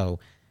that. So,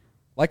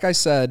 like I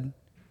said,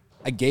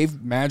 I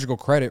gave Madrigal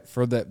credit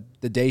for the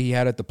day he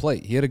had at the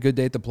plate. He had a good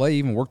day at the plate. He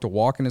even worked a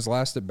walk in his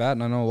last at bat,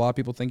 and I know a lot of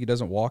people think he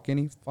doesn't walk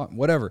any.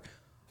 Whatever.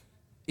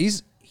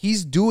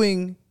 He's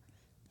doing,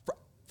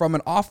 from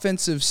an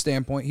offensive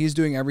standpoint, he's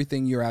doing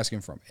everything you're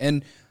asking from.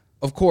 And,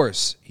 of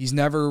course,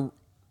 the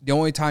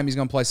only time he's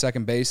going to play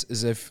second base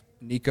is if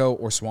Nico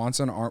or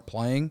Swanson aren't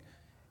playing.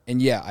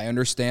 And, yeah, I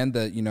understand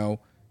that,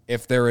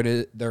 if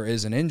there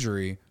is an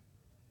injury.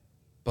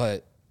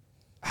 But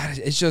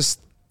it's just,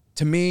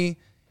 to me,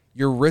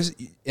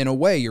 in a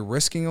way, you're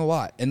risking a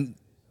lot. And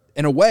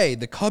in a way,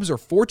 the Cubs are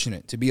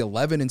fortunate to be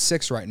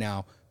 11-6 right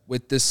now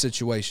with this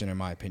situation, in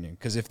my opinion.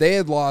 Because if they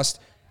had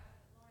lost,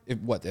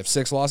 if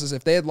 6 losses,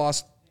 if they had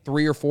lost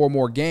 3 or 4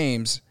 more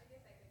games,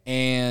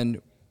 and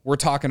we're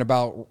talking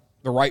about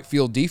the right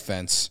field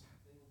defense,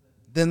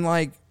 then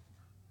like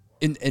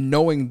in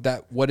knowing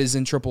that what is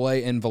in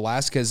AAA and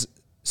Velasquez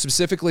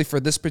specifically for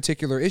this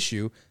particular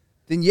issue,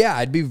 then yeah,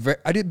 I'd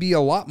be a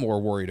lot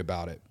more worried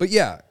about it. But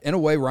yeah, in a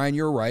way, Ryan,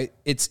 you're right.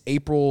 It's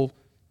April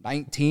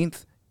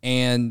 19th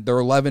and they're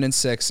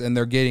 11-6 and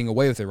they're getting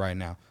away with it right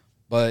now.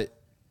 But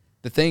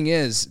the thing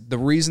is, the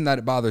reason that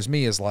it bothers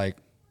me is like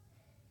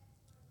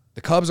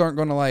the Cubs aren't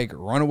going to like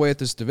run away at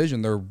this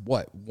division. They're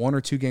 1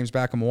 or 2 games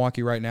back in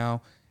Milwaukee right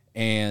now,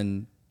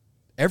 and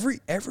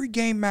every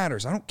game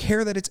matters. I don't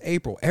care that it's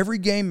April. Every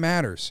game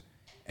matters,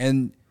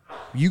 and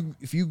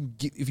if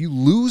you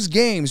lose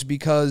games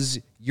because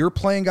you're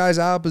playing guys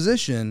out of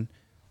position,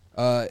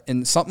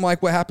 and something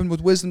like what happened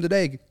with Wisdom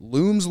today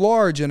looms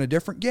large in a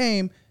different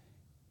game,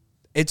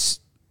 it's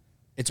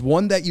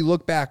one that you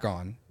look back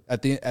on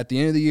at the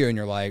end of the year and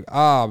you're like,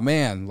 oh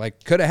man,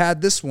 like could have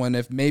had this one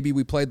if maybe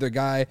we played the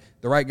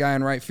right guy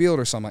in right field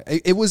or something.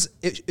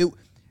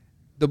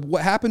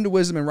 What happened to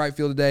Wisdom in right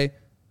field today,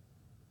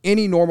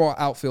 any normal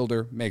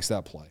outfielder makes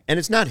that play. And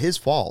it's not his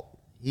fault.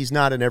 He's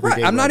not an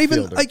everyday. Right. I'm not right even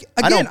fielder. like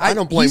again. I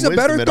don't blame. He's a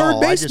better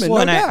third baseman.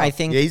 Well, no doubt. I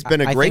think he's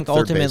been a great I think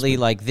ultimately, third baseman.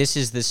 like this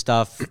is the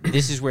stuff.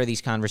 This is where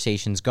these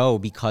conversations go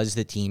because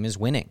the team is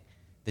winning.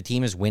 The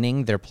team is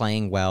winning. They're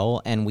playing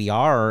well, and we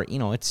are.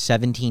 It's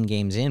 17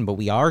 games in, but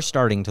we are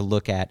starting to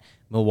look at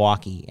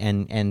Milwaukee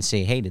and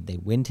say, hey, did they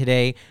win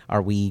today?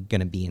 Are we going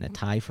to be in a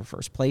tie for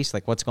first place?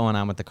 Like, what's going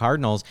on with the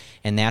Cardinals?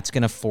 And that's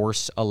going to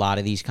force a lot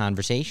of these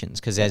conversations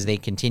because as they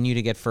continue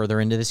to get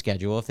further into the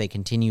schedule, if they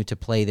continue to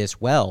play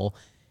this well,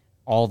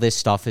 all this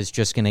stuff is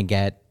just going to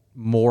get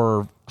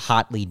more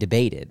hotly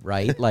debated,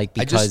 right? Like,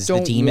 because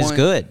the team is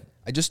good.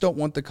 I just don't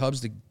want the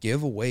Cubs to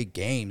give away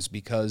games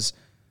because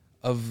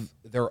of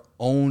their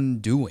own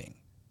doing.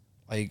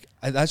 Like,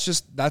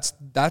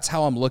 that's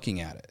how I'm looking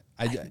at it.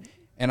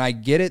 And I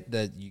get it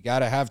that you got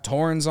to have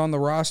Torrens on the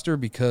roster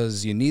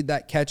because you need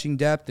that catching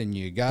depth, and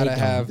you got to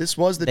have. This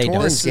was the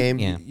Torrens game.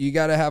 Yeah. You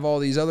got to have all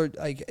these other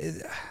like.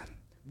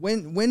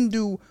 When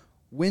do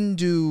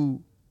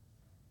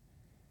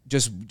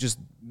just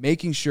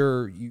making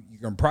sure you're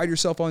gonna pride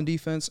yourself on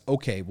defense?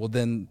 Okay, well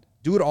then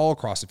do it all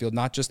across the field,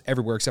 not just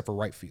everywhere except for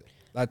right field.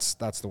 That's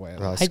the way.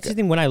 I just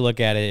think when I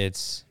look at it,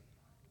 it's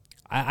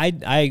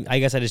I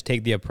guess I just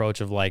take the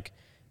approach of like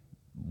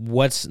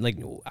what's like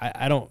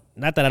I don't,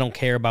 not that I don't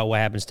care about what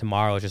happens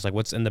tomorrow. It's just like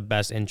what's in the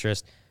best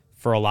interest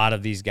for a lot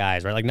of these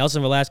guys, right? Like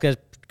Nelson Velasquez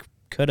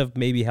could have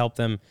maybe helped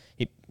them.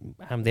 They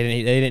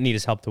didn't need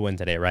his help to win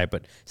today, right?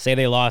 But say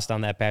they lost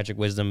on that Patrick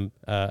Wisdom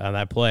on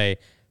that play,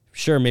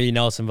 sure, maybe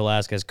Nelson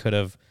Velasquez could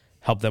have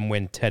helped them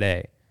win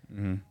today.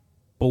 Mm-hmm.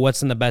 But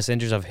what's in the best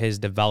interest of his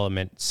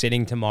development?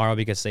 Sitting tomorrow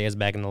because Seiya's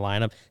back in the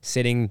lineup,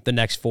 sitting the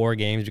next 4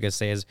 games because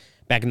Seiya's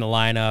back in the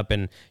lineup,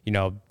 and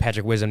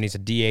Patrick Wisdom needs a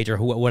DH or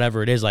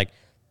whatever it is. Like,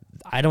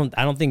 I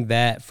don't think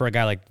that for a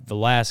guy like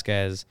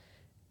Velasquez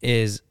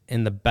is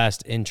in the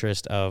best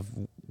interest of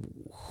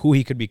who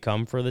he could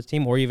become for the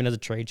team, or even as a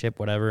trade chip,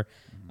 whatever.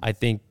 Mm-hmm. I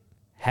think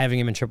having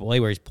him in AAA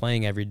where he's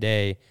playing every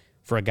day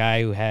for a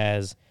guy who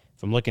has,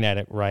 if I'm looking at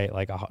it right,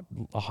 like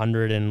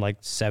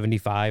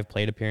 175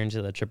 plate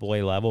appearances at the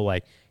AAA level,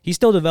 like he's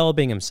still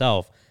developing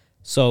himself.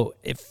 So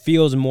it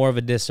feels more of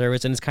a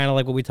disservice, and it's kind of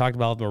like what we talked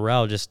about with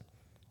Morel, just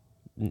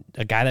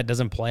a guy that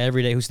doesn't play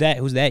every day, who's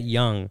that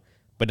young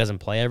but doesn't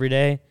play every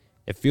day.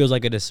 It feels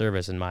like a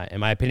disservice in my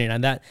opinion.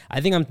 And that, I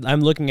think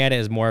I'm looking at it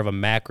as more of a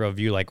macro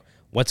view, like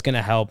what's going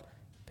to help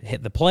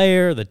hit the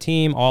player, the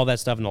team, all that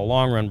stuff in the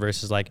long run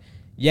versus like,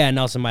 yeah,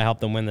 Nelson might help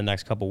them win the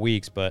next couple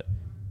weeks, but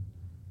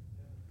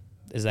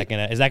is that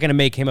gonna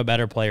make him a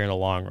better player in the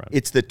long run?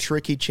 It's the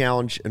tricky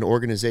challenge an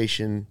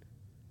organization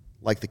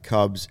like the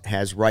Cubs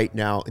has right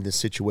now in the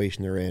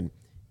situation they're in.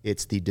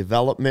 It's the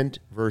development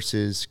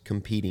versus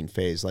competing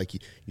phase. Like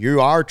you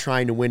are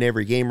trying to win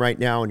every game right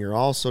now, and you're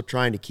also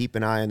trying to keep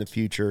an eye on the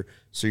future,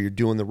 so you're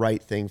doing the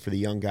right thing for the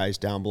young guys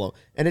down below.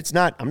 And it's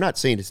not, I'm not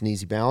saying it's an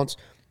easy balance.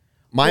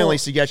 My only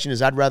suggestion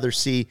is I'd rather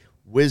see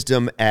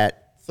Wisdom at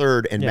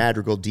third and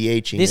Madrigal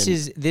DHing.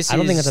 I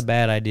don't think that's a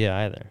bad idea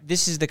either.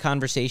 This is the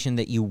conversation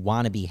that you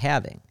want to be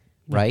having,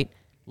 right?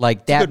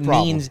 Like that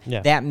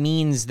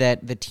means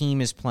that the team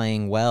is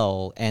playing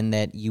well, and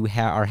that you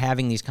are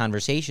having these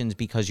conversations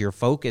because you're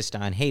focused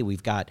on, hey,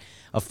 we've got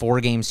a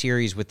 4-game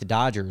series with the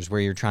Dodgers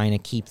where you're trying to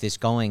keep this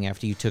going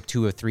after you took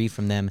 2 or 3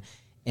 from them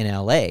in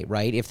LA,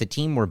 right? If the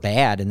team were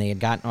bad and they had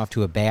gotten off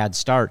to a bad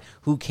start,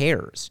 who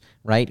cares,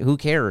 right? Who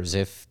cares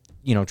if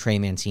Trey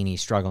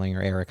Mancini's struggling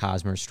or Eric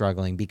Hosmer's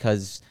struggling,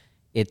 because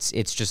it's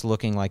just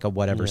looking like a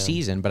whatever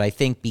season. But I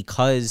think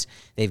because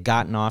they've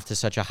gotten off to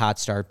such a hot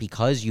start,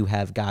 because you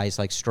have guys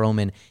like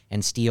Stroman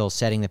and Steele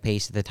setting the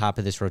pace at the top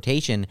of this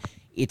rotation,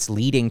 it's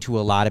leading to a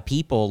lot of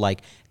people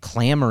like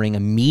clamoring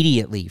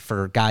immediately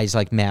for guys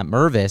like Matt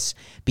Mervis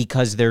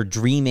because they're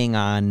dreaming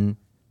on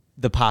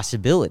the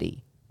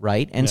possibility,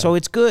 right? And so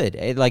it's good.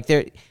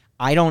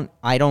 I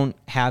don't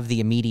have the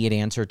immediate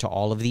answer to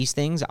all of these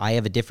things. I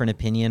have a different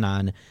opinion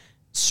on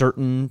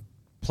certain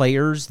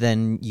players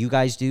than you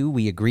guys do.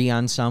 We agree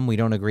on some, we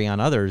don't agree on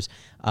others,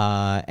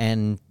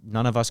 and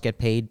none of us get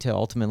paid to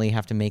ultimately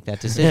have to make that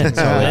decision.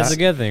 So That's a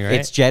good thing, right?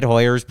 It's Jed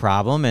Hoyer's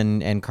problem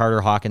and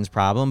Carter Hawkins'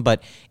 problem,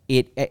 but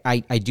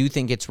I do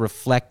think it's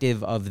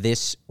reflective of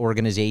this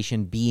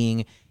organization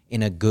being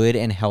in a good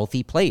and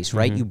healthy place,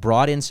 right? You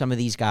brought in some of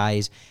these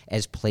guys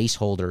as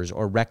placeholders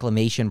or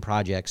reclamation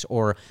projects,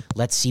 or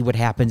let's see what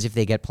happens if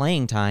they get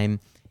playing time.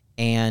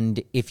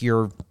 And if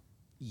your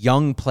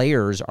young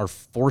players are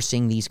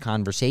forcing these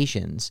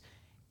conversations,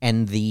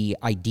 and the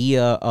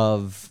idea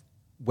of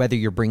whether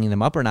you're bringing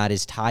them up or not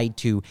is tied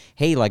to,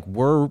 hey, like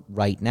we're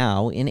right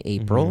now in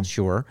April,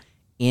 sure,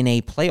 in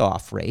a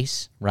playoff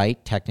race,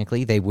 right?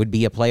 Technically, they would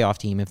be a playoff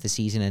team if the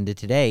season ended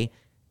today.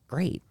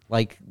 Great.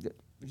 Like,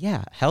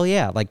 yeah, hell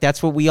yeah. Like,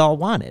 that's what we all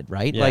wanted,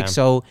 right? Yeah. Like,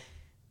 so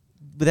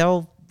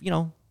they'll,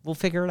 we'll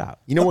figure it out.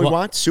 You know what we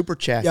want? Super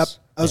chats. Yep.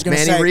 I was going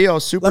to Manny say.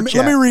 Rios, super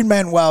chat. Let me read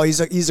Manuel. He's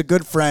a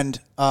good friend.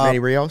 Manny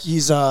Rios?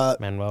 He's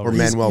Manuel Or Rios.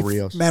 Manuel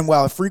Rios.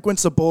 Manuel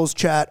frequents the Bulls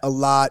chat a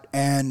lot,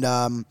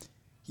 and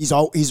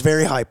he's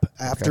very hype.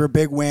 After a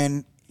big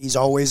win, he's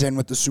always in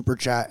with the super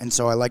chat, and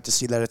so I like to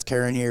see that it's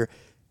carrying here.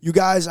 You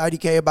guys,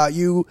 IDK about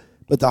you,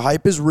 but the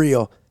hype is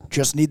real.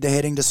 Just need the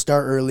hitting to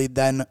start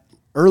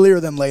earlier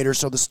than later,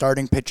 so the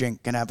starting pitching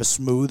can have a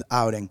smooth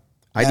outing.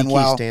 IDK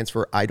Manuel, stands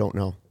for I don't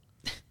know.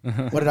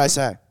 what did I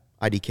say?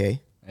 IDK.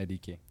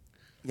 IDK.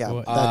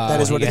 Yeah,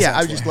 that is what it Yeah, stands I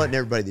was for. just letting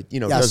everybody that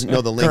Yes, doesn't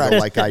know the lingo correct.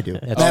 like I do.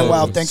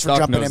 Manuel, thanks for Stock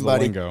jumping knows in, the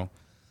buddy. lingo.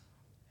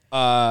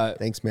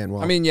 Thanks,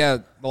 Manuel. I mean, yeah,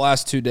 the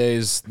last 2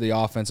 days, the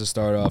offense has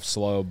started off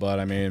slow, but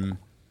I mean,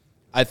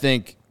 I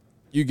think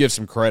you give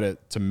some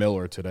credit to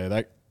Miller today.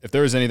 That if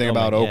there was anything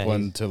about yeah,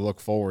 Oakland to look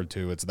forward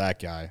to, it's that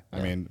guy. I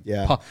mean,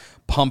 Yeah.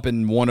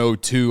 Pumping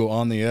 102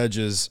 on the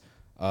edges,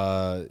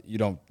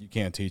 you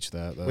can't teach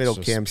that. That's Wait till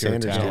just Cam pure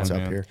Sanders talent, gets up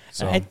man. here.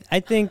 So, I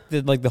think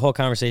that like the whole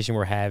conversation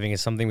we're having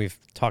is something we've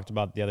talked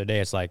about the other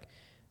day. It's like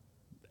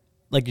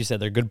you said,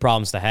 they're good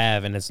problems to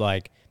have, and it's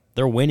like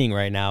they're winning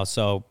right now.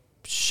 So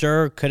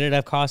sure, could it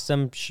have cost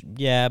them?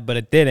 Yeah, but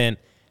it didn't.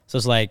 So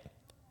it's like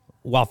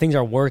while things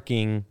are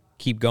working,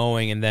 keep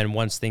going, and then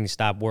once things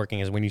stop working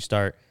is when you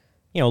start,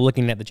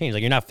 looking at the change.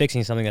 Like you're not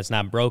fixing something that's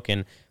not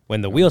broken. When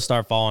the wheels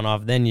start falling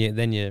off, then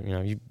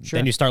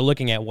you start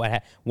looking at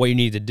what you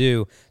need to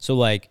do. So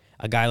like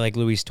a guy like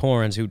Luis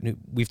Torrens, who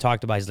we've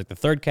talked about, he's like the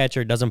third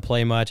catcher, doesn't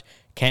play much,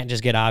 can't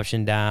just get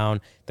optioned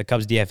down. The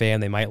Cubs DFA him,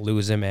 they might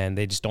lose him, and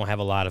they just don't have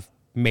a lot of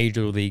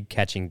major league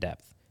catching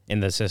depth in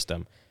the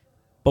system.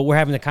 But we're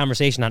having the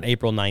conversation on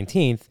April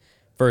 19th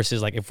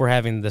versus like if we're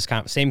having this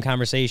same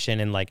conversation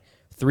in like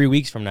 3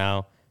 weeks from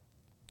now,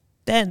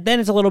 then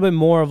it's a little bit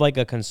more of like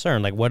a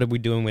concern. Like, what are we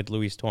doing with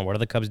Luis Torrens? What are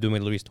the Cubs doing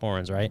with Luis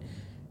Torrens, right?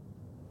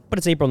 But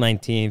it's April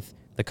 19th.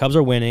 The Cubs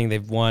are winning.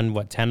 They've won,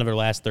 10 of their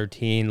last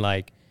 13.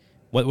 Like,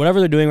 whatever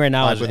they're doing right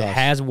now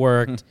has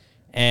worked.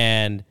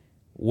 And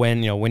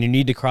when you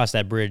need to cross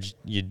that bridge,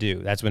 you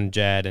do. That's when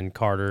Jed and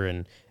Carter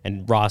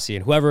and Rossi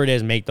and whoever it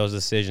is make those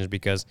decisions,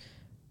 because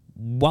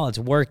while it's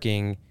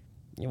working,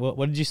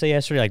 what did you say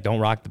yesterday? Like, don't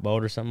rock the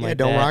boat or something like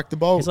that? Yeah, don't rock the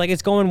boat. It's like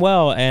it's going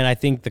well, and I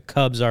think the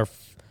Cubs are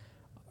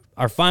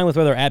fine with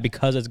where they're at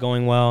because it's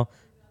going well.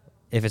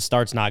 If it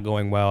starts not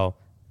going well,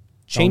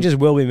 changes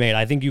will be made.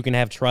 I think you can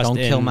have trust Don't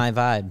in... kill my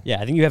vibe.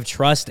 Yeah, I think you have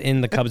trust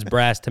in the Cubs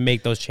brass to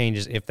make those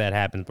changes if that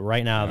happens. But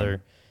right now,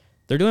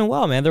 they're doing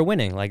well, man. They're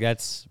winning. Like,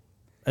 that's...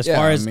 As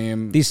far as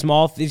these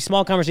small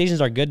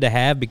conversations are good to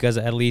have, because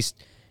at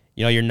least,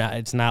 you're not...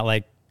 It's not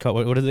like...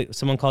 What is it?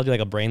 Someone called you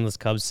like a brainless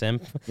Cubs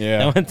simp. Yeah.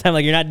 That one time,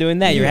 like, you're not doing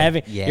that. You're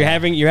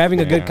having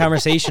a good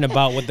conversation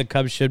about what the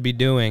Cubs should be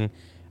doing.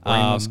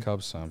 brainless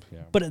Cubs simp,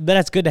 yeah. But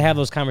that's good to have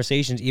those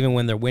conversations even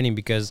when they're winning,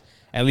 because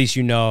at least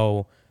you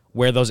know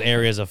where those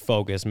areas of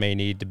focus may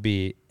need to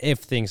be if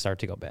things start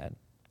to go bad.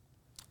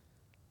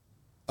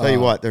 Tell you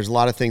what, there's a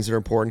lot of things that are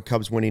important.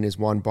 Cubs winning is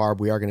one.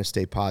 Barb, we are going to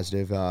stay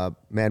positive.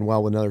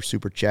 Manuel with another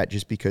super chat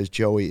just because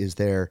Joey is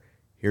there.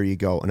 Here you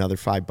go, another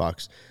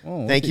 $5.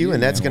 Oh, Thank you,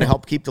 and that's going to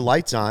help keep the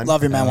lights on.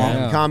 Love you, Manuel.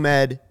 Yeah.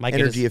 ComEd Mike, it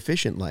energy is-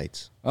 efficient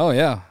lights. Oh,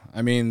 yeah.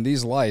 I mean,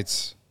 these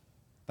lights,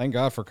 thank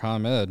God for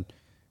ComEd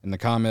and the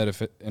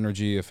ComEd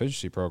Energy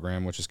Efficiency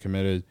Program, which is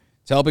committed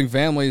to helping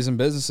families and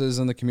businesses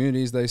in the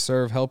communities they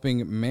serve,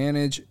 helping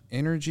manage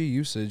energy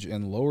usage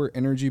and lower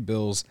energy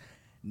bills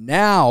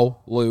now,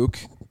 Luke,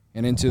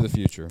 and into the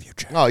future.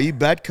 Oh, you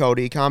bet,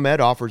 Cody. ComEd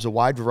offers a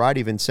wide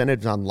variety of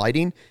incentives on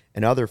lighting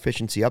and other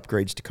efficiency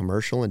upgrades to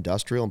commercial,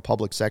 industrial, and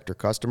public sector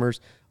customers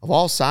of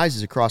all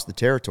sizes across the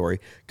territory.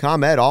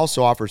 ComEd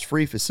also offers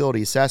free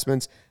facility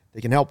assessments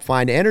that can help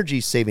find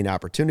energy-saving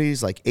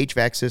opportunities like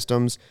HVAC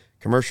systems,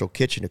 commercial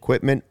kitchen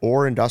equipment,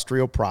 or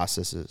industrial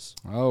processes.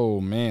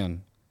 Oh,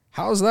 man.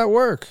 How does that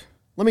work?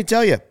 Let me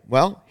tell you.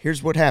 Well,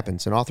 here's what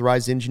happens. An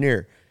authorized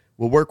engineer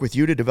will work with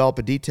you to develop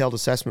a detailed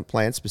assessment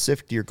plan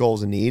specific to your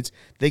goals and needs.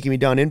 They can be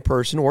done in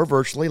person or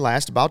virtually,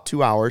 last about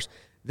 2 hours.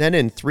 Then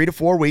in 3 to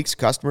 4 weeks,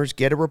 customers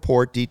get a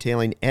report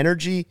detailing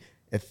energy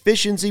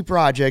efficiency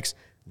projects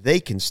they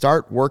can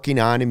start working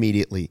on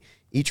immediately.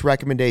 Each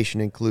recommendation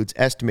includes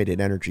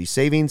estimated energy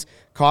savings,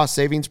 cost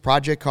savings,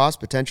 project costs,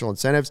 potential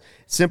incentives,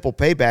 simple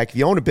payback. If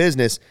you own a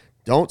business,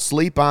 don't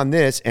sleep on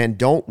this and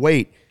don't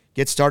wait.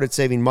 Get started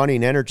saving money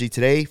and energy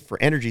today.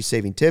 For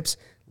energy-saving tips,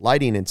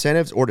 lighting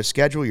incentives, or to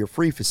schedule your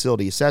free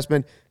facility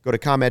assessment, go to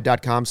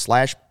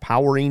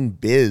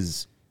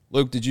ComEd.com/poweringbiz.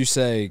 Luke, did you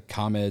say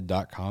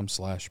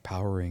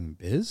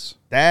ComEd.com/poweringbiz?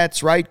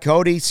 That's right,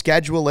 Cody.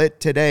 Schedule it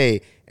today.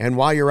 And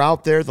while you're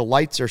out there, the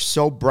lights are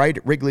so bright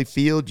at Wrigley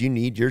Field, you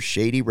need your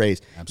Shady Rays.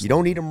 Absolutely. You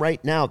don't need them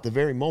right now at the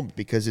very moment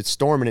because it's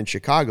storming in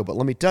Chicago. But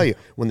let me tell you,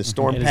 when the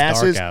storm It is dark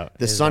passes, out.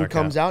 the It is sun dark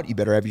comes out. out, you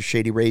better have your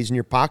Shady Rays in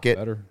your pocket.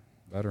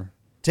 Better.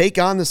 Take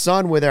on the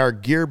sun with our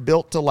gear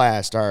built to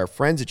last. Our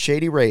friends at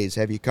Shady Rays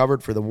have you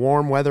covered for the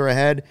warm weather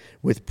ahead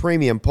with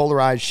premium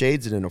polarized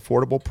shades at an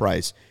affordable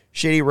price.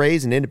 Shady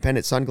Rays, an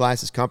independent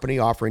sunglasses company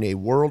offering a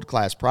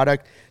world-class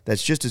product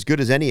that's just as good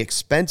as any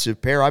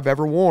expensive pair I've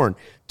ever worn.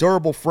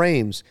 Durable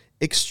frames,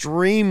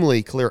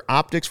 extremely clear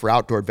optics for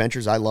outdoor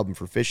adventures. I love them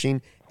for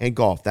fishing and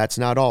golf. That's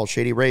not all.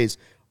 Shady Rays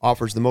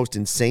offers the most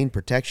insane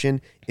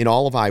protection in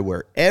all of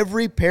eyewear.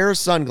 Every pair of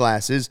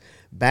sunglasses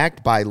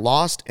backed by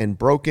lost and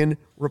broken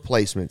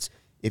replacements.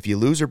 If you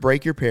lose or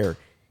break your pair,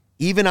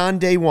 even on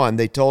day one,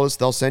 they told us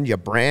they'll send you a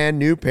brand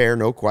new pair,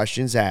 no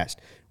questions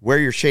asked. Wear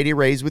your Shady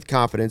Rays with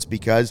confidence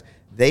because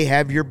they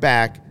have your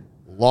back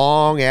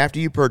long after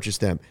you purchase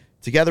them.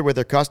 Together with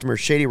their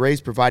customers, Shady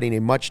Rays providing a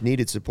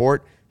much-needed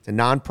support to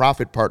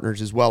nonprofit partners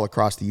as well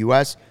across the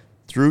U.S.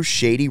 through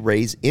Shady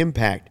Rays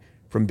Impact.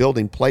 From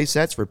building play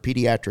sets for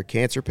pediatric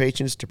cancer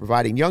patients to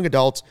providing young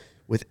adults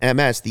with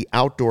MS the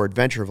outdoor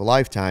adventure of a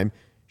lifetime,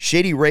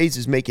 Shady Rays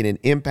is making an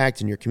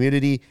impact in your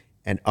community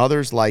and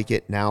others like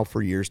it now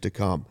for years to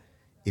come.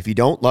 If you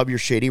don't love your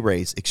Shady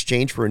Rays,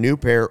 exchange for a new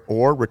pair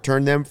or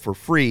return them for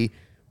free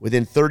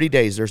within 30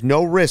 days. There's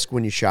no risk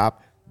when you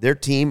shop. Their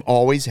team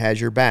always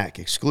has your back.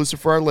 Exclusive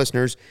for our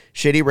listeners,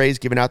 Shady Rays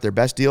giving out their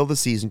best deal of the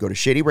season. Go to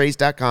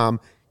ShadyRays.com.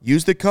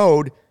 Use the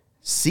code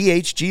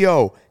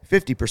CHGO.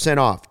 50%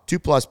 off.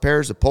 2+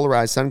 pairs of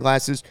polarized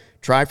sunglasses.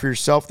 Try for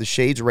yourself. The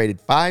shades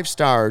rated 5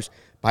 stars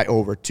by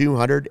over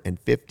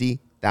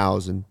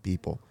 250,000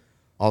 people.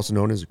 Also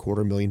known as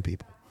 250,000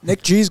 people.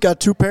 Nick G's got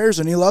 2 pairs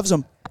and he loves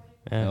them.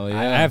 Hell yeah.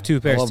 I have 2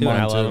 pairs love too, and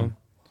mine I love too. them.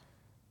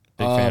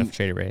 Big fan of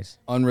Shady Rays.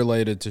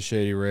 Unrelated to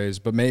Shady Rays,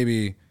 but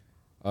maybe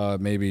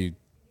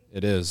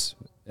it is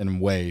in a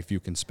way if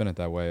you can spin it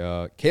that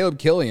way. Caleb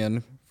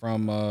Killian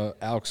from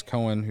Alex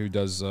Cohen, who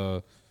does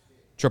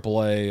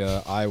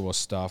AAA Iowa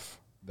stuff,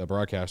 the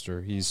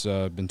broadcaster. He's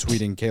been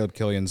tweeting Caleb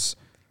Killian's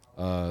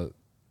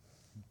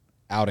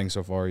outing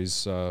so far.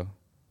 He's 4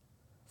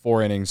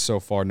 innings so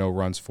far, no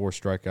runs, 4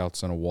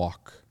 strikeouts, and a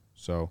walk.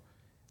 So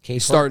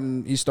he's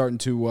starting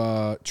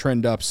to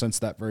trend up since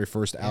that very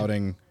first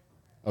outing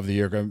of the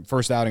year.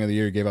 First outing of the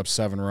year, he gave up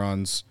 7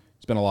 runs.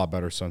 It's been a lot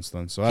better since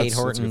then. So Kate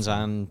Horton's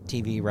on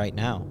TV right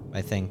now,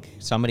 I think.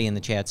 Somebody in the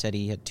chat said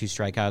he had 2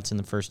 strikeouts in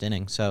the first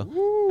inning. So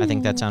I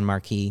think that's on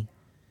marquee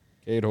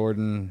Cade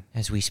Horton.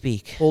 as we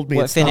speak. Hold me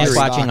at Finish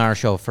stock. watching our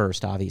show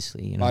first,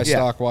 obviously. You know. Buy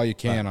stock while you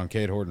can on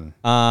Cade Horton.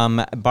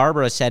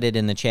 Barbara said it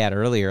in the chat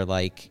earlier,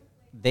 like,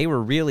 they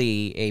were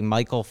really a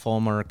Michael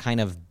Fulmer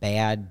kind of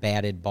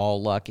batted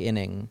ball luck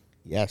inning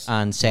Yes.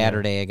 on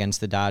Saturday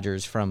against the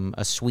Dodgers from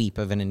a sweep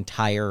of an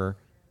entire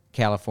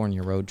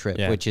California road trip,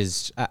 which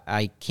is,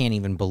 I can't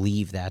even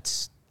believe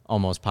that's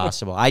almost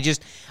possible. I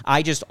just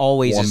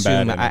always One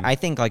assume, bad inning. I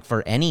think like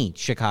for any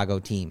Chicago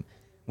team,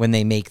 when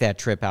they make that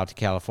trip out to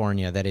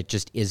California, that it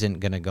just isn't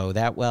going to go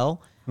that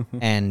well.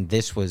 And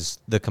this was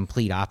the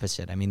complete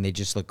opposite. I mean, they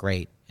just look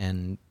great.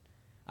 And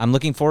I'm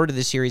looking forward to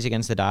this series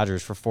against the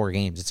Dodgers for 4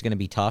 games. It's going to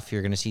be tough.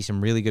 You're going to see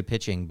some really good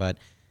pitching, but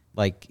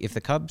like if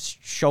the Cubs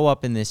show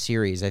up in this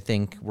series, I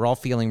think we're all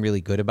feeling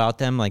really good about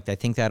them. Like I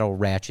think that'll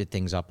ratchet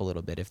things up a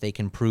little bit if they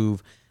can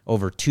prove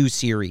over 2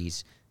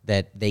 series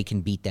that they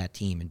can beat that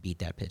team and beat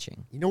that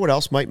pitching. You know what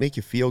else might make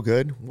you feel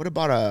good? What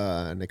about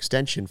an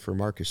extension for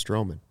Marcus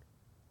Stroman?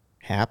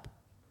 Hap,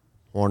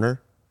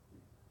 Horner,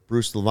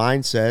 Bruce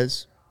Levine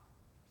says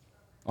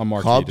On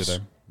marquee Cubs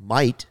today.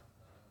 might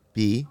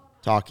be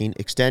talking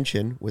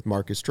extension with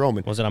Marcus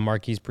Stroman. Was it on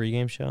Marquis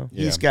pregame show?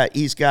 He's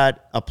got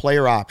a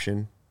player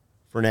option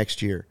for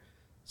next year.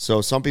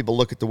 So some people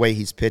look at the way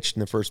he's pitched in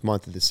the first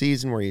month of the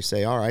season where you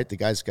say, all right, the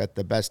guy's got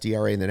the best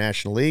ERA in the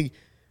National League.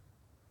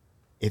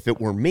 If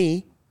it were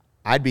me,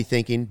 I'd be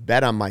thinking,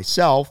 bet on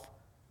myself,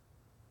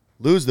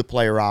 lose the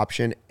player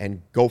option,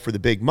 and go for the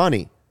big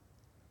money.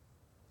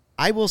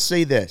 I will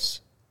say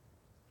this.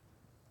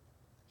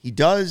 He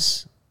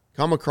does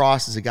come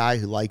across as a guy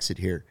who likes it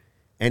here,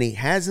 and he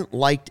hasn't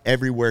liked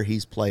everywhere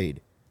he's played.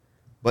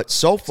 But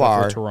so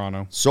far,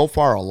 Toronto.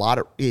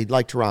 He'd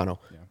like Toronto.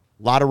 Yeah.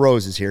 A lot of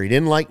roses here. He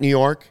didn't like New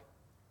York.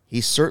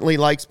 He certainly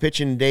likes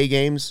pitching in day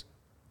games,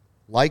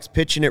 likes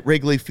pitching at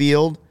Wrigley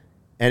Field,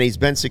 and he's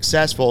been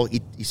successful.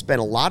 He spent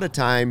a lot of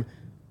time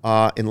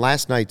in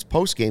last night's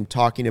postgame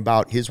talking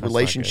about his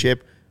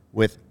relationship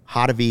with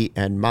Hottovy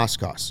and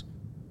Moskos.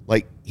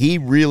 Like, he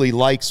really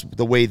likes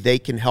the way they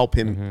can help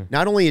him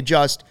not only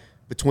adjust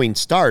between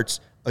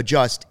starts,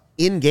 adjust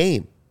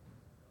in-game.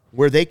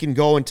 where they can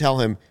go and tell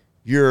him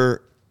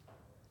you're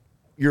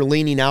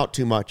leaning out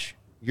too much.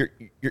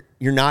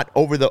 You're not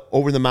over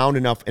the mound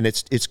enough, and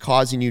it's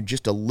causing you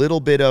just a little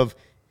bit of.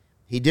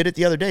 He did it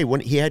the other day when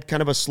he had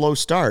kind of a slow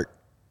start,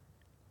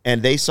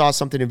 and they saw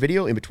something in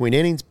video in between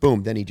innings.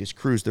 Boom! Then he just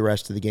cruised the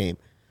rest of the game.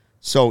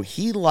 So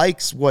he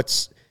likes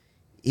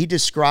he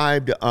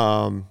described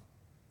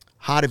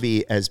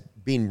Hottovy as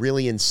being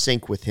really in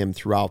sync with him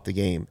throughout the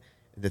game,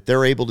 that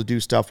they're able to do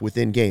stuff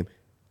within game.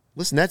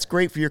 Listen, that's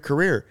great for your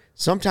career.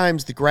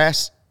 Sometimes the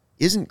grass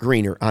isn't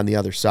greener on the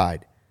other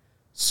side.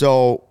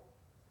 So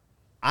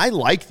I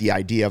like the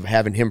idea of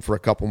having him for a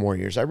couple more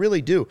years. I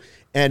really do.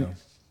 And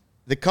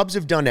the Cubs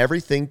have done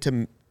everything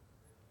to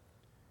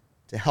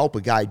help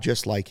a guy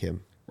just like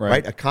him,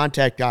 right? A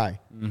contact guy.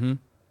 Mm-hmm.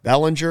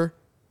 Bellinger,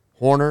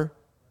 Horner,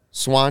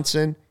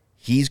 Swanson,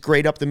 he's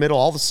great up the middle.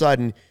 All of a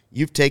sudden,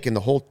 you've taken the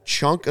whole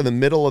chunk of the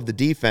middle of the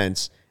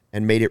defense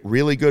and made it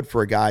really good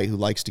for a guy who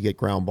likes to get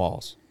ground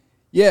balls.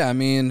 Yeah, I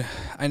mean,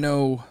 I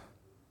know,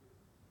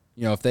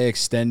 if they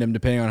extend him,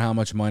 depending on how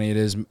much money it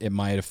is, it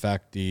might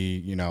affect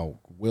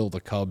will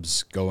the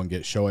Cubs go and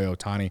get Shohei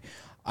Ohtani?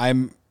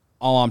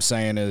 All I'm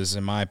saying is,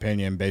 in my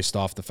opinion, based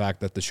off the fact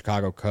that the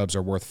Chicago Cubs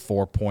are worth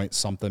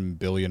 $4-something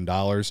billion,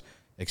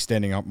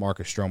 extending up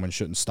Marcus Stroman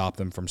shouldn't stop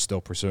them from still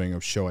pursuing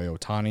of Shohei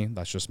Ohtani.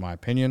 That's just my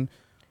opinion.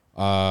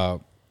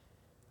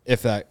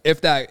 If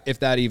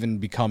that even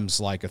becomes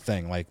like a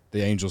thing, like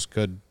the Angels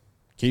could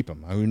keep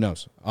him, who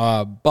knows?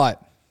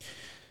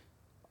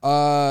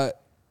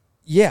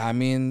 Yeah, I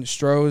mean,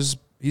 Stroh's,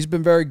 he's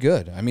been very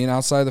good. I mean,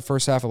 outside of the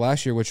first half of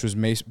last year, which was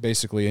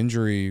basically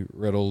injury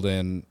riddled,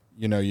 and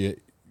he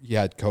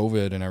had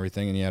COVID and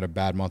everything, and he had a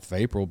bad month of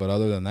April. But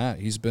other than that,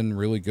 he's been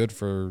really good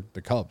for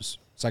the Cubs.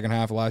 Second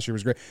half of last year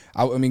was great.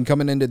 I mean,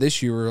 coming into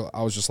this year,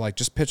 I was just like,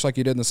 just pitch like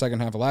you did in the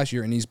second half of last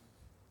year, and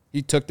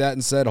he took that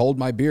and said, "Hold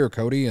my beer,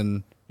 Cody,"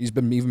 and he's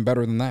been even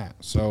better than that.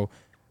 So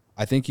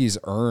I think he's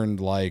earned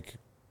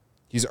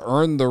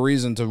the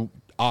reason to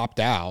opt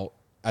out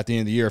at the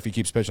end of the year if he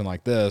keeps pitching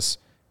like this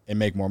and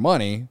make more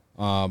money.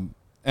 And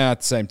at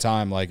the same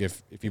time, like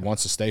if he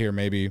wants to stay here,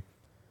 maybe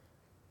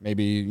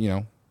they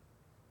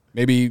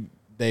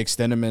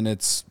extend him and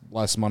it's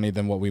less money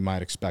than what we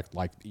might expect,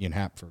 like Ian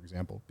Happ, for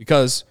example,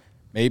 because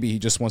maybe he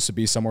just wants to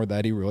be somewhere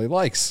that he really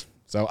likes.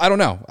 So I don't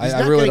know. He's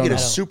I not really going to don't get know. a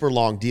super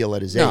long deal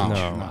at his No. age.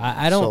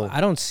 No, I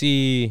don't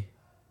see.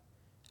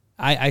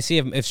 I see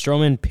if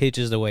Stroman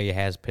pitches the way he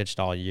has pitched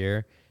all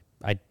year,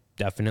 I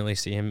definitely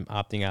see him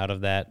opting out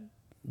of that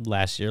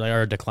last year,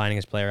 or declining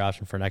his player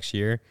option for next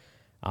year.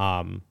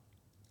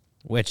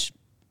 Which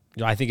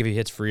I think if he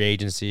hits free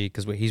agency,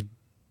 because he's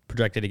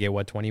projected to get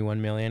 $21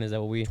 million, is that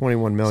what we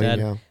 21 million, said?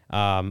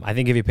 yeah. I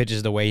think if he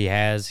pitches the way he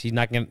has, he's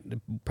not going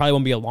to, probably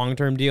won't be a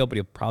long-term deal, but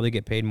he'll probably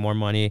get paid more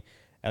money,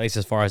 at least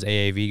as far as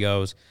AAV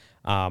goes.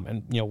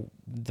 And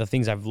the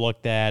things I've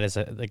looked at is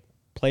like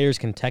players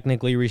can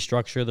technically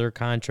restructure their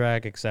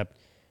contract, except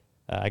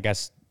I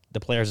guess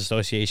the Players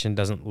Association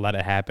doesn't let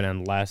it happen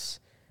unless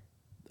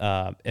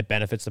it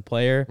benefits the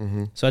player.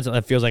 Mm-hmm. So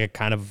it feels like a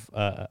kind of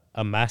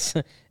a mess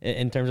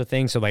in terms of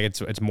things. So like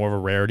it's more of a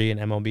rarity in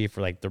MLB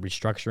for like the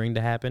restructuring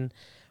to happen.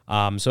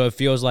 So it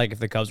feels like if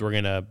the Cubs were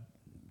gonna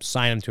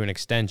sign him to an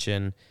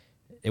extension,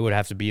 it would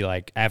have to be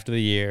like after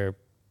the year,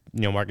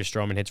 Marcus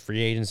Stroman hits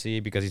free agency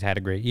because he's had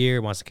a great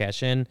year, wants to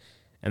cash in,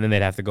 and then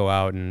they'd have to go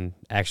out and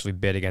actually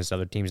bid against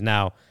other teams.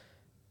 Now,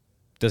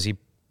 has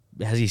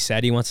he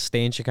said he wants to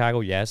stay in Chicago?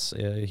 Yes.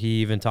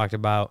 He even talked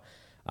about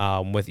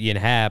with Ian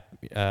Happ,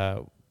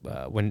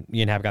 when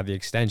Ian Happ got the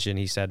extension,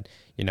 he said,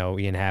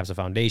 Ian Happ's a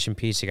foundation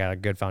piece. He got a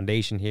good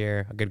foundation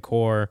here, a good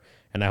core,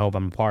 and I hope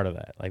I'm a part of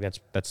that. Like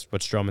that's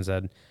what Stroman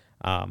said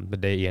the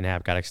day Ian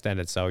Happ got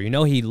extended. So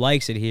he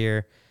likes it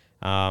here.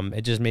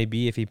 It just may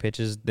be if he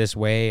pitches this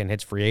way and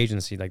hits free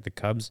agency, like the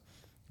Cubs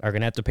are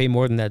going to have to pay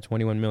more than that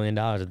 $21 million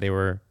that they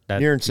were.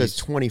 Niren says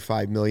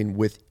 $25 million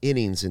with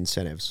innings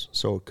incentives,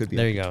 so it could be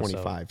there up you to go,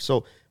 25.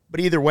 So, but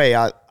either way,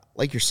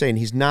 like you're saying,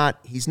 he's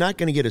not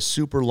going to get a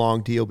super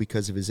long deal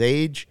because of his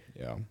age.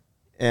 Yeah,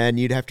 and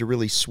you'd have to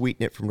really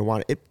sweeten it from the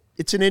one.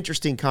 It's an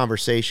interesting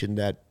conversation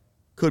that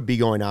could be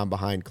going on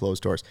behind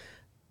closed doors.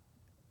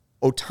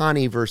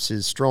 Ohtani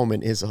versus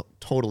Stroman is a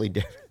totally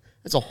different.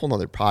 It's a whole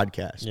nother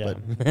podcast. Yeah.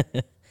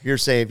 But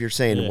if you're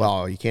saying,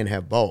 well, you can't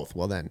have both.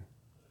 Well, then, a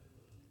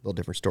little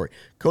different story.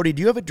 Cody,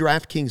 do you have a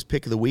DraftKings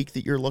pick of the week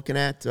that you're looking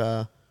at?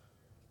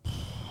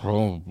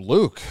 Oh,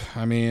 Luke.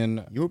 I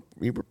mean, You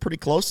were pretty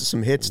close to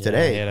some hits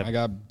today. I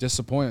got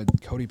disappointed.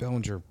 Cody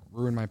Bellinger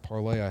ruined my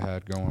parlay I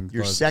had going.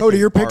 Your but- second Cody,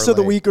 your picks of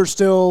the parlay. week are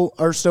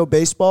still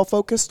baseball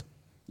focused.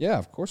 Yeah,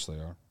 of course they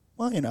are.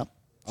 Well,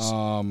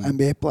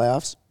 NBA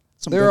playoffs.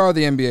 There are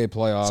the NBA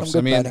playoffs.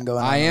 some good betting going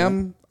on. I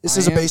am. This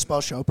I is a am-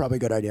 baseball show. Probably a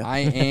good idea. I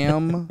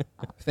am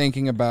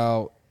thinking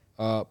about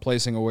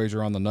placing a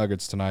wager on the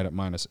Nuggets tonight at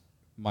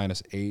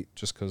 -8,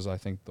 just because I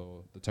think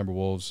the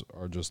Timberwolves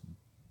are just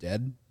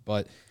dead.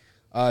 But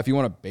if you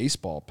want a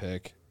baseball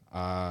pick,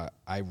 I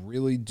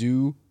really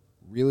do,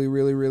 really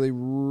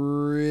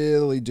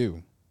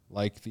do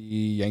like the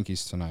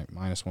Yankees tonight,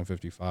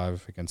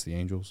 -155 against the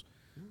Angels.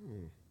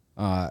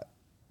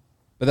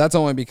 But that's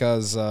only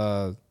because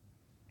I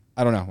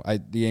don't know.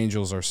 The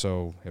Angels are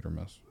so hit or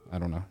miss. I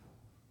don't know.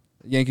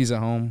 Yankees at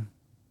home.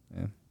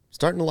 Yeah.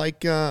 Starting to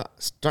like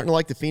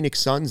the Phoenix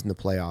Suns in the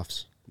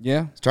playoffs.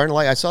 Yeah.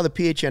 I saw the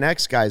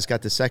PHNX guys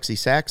got the sexy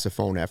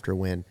saxophone after a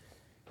win.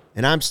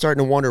 And I'm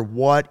starting to wonder,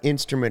 what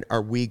instrument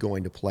are we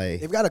going to play?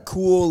 They've got a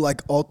cool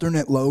like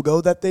alternate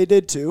logo that they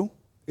did too.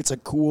 It's a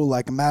cool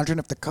like, imagine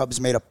if the Cubs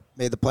made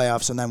the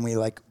playoffs and then we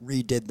like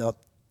redid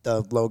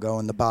the logo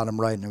in the bottom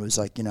right and it was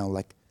like,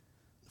 like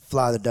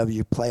Fly the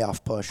W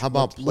playoff push. How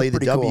about play the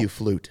W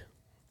flute?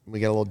 We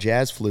got a little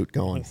jazz flute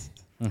going.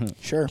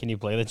 Sure. Can you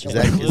play the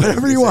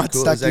Whatever you want,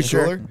 Cool? Is that Stucky,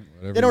 sure. cooler?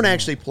 They don't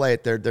actually play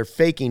it. They're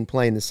faking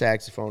playing the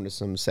saxophone to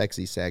some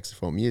sexy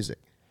saxophone music.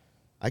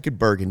 I could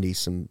burgundy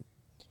some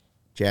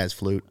jazz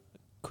flute.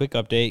 Quick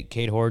update.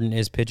 Cade Horton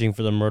is pitching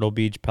for the Myrtle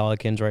Beach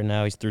Pelicans right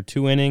now. He's through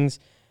 2 innings,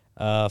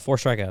 4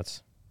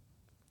 strikeouts.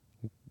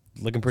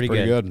 Looking pretty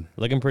good.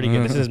 Looking pretty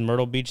good. This is his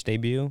Myrtle Beach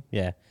debut.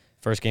 Yeah.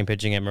 First game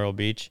pitching at Myrtle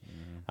Beach.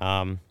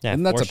 Yeah,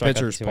 and that's 4 a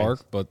pitcher's strikeouts, 2 park,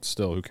 innings. but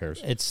still, who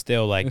cares? It's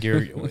still like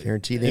you're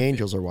Guarantee the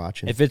Angels are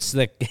watching. if it's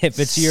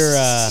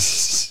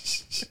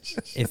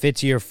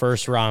your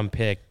first round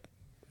pick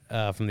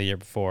from the year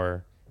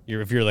before,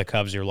 if you're the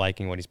Cubs, you're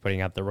liking what he's putting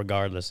out there,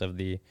 regardless of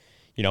the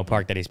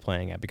park that he's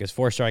playing at. Because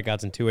 4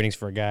 strikeouts and 2 innings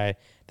for a guy.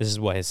 This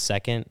is what his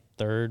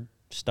third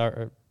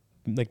start,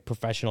 like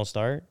professional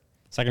start,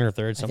 second or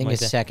third, I something think like his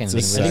that. second. It's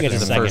his I think second.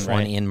 it's the Second, first one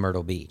right? in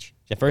Myrtle Beach.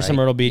 Yeah, first in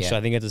right? Myrtle Beach, Yeah. so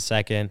I think it's his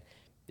second.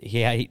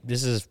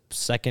 This is his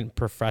second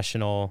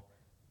professional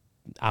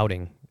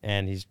outing,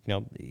 and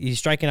he's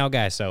striking out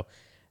guys. So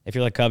if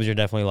you're like Cubs, you're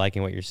definitely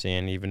liking what you're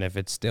seeing, even if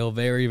it's still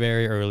very,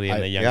 very early in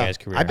the young guy's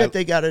career. I bet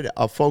they got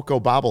a Foco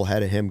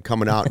bobblehead of him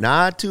coming out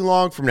not too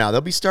long from now.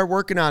 They'll start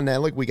working on that.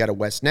 Look, we got a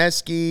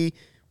Wesneski,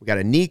 we got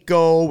a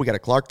Nico, we got a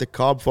Clark the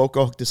Cub.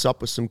 Foco hooked us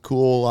up with some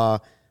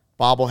cool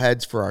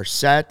bobbleheads for our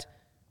set.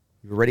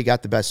 We've already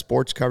got the best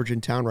sports coverage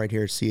in town right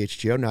here at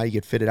CHGO. Now you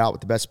get fitted out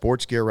with the best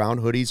sports gear around,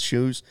 hoodies,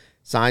 shoes,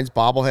 signs,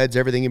 bobbleheads,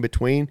 everything in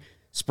between.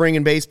 Spring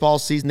and baseball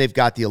season, they've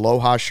got the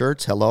Aloha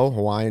shirts. Hello,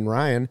 Hawaiian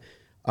Ryan.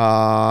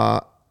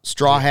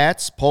 Straw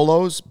hats,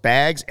 polos,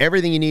 bags,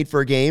 everything you need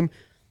for a game.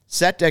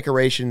 Set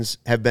decorations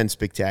have been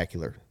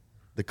spectacular.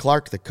 The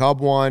Clark the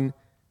Cub one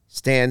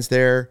stands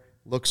there,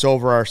 looks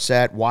over our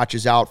set,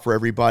 watches out for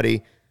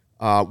everybody.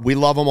 We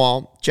love them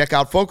all. Check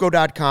out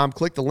Foco.com.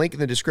 Click the link in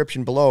the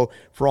description below.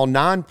 For all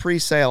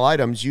non-presale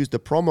items, use the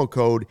promo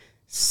code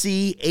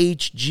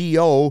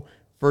CHGO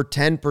for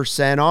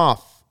 10%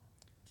 off.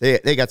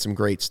 They got some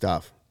great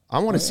stuff. I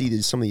want to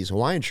see some of these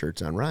Hawaiian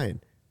shirts on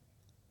Ryan.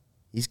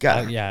 He's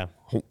got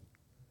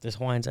There's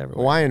Hawaiians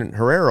everywhere. Hawaiian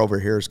Herrera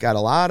over here has got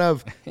a lot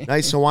of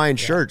nice Hawaiian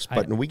shirts,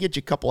 but we get you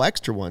a couple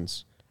extra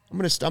ones. I'm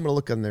gonna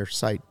look on their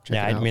site. Check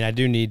it out. I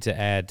do need to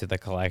add to the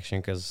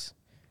collection because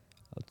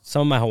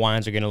some of my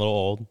Hawaiians are getting a little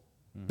old.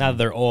 Not that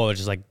they're old, it's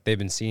just like they've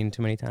been seen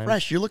too many times.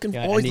 Fresh. You're looking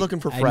looking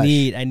for fresh.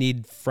 I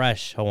need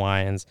fresh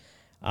Hawaiians.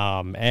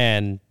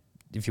 And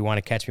if you want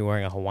to catch me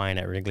wearing a Hawaiian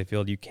at Wrigley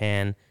Field, you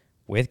can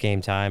with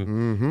Game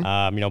Time.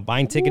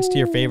 Buying tickets to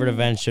your favorite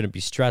events shouldn't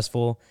be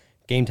stressful.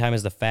 Game Time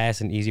is the fast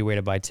and easy way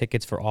to buy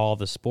tickets for all of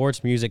the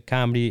sports, music,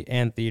 comedy,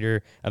 and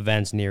theater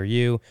events near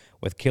you.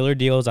 With killer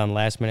deals on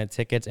last-minute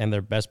tickets and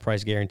their best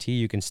price guarantee,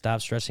 you can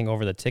stop stressing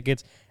over the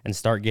tickets and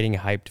start getting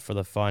hyped for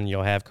the fun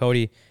you'll have.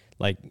 Cody,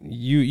 like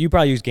you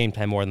probably use Game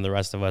Time more than the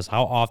rest of us.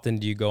 How often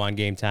do you go on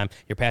Game Time?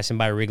 You're passing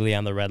by Wrigley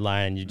on the red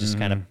line, and you just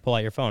kind of pull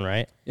out your phone,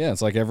 right? Yeah,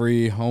 it's like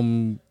every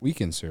home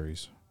weekend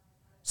series.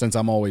 Since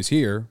I'm always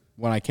here,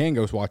 when I can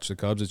go watch the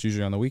Cubs, it's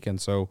usually on the weekend.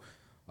 So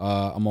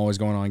I'm always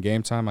going on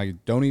Game Time. I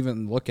don't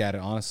even look at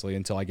it, honestly,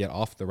 until I get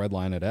off the red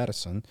line at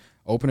Edison,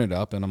 open it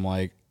up, and I'm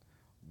like,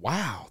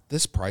 wow,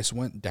 this price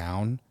went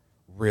down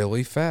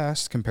really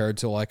fast compared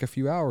to like a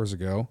few hours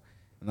ago.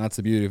 And that's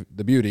the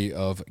beauty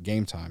of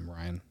Game Time,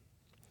 Ryan.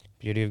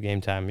 Beauty of Game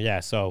Time.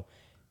 Yeah, so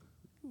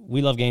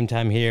we love Game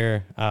Time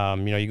here.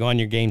 You go on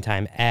your Game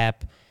Time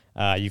app.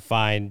 You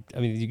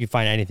can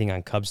find anything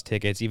on Cubs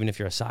tickets. Even if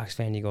you're a Sox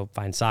fan, you go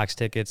find Sox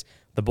tickets.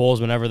 The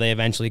Bulls, whenever they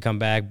eventually come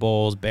back,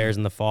 Bulls, Bears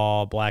in the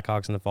fall,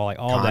 Blackhawks in the fall, like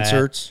all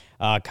Concerts.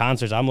 that.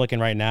 Concerts. I'm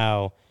looking right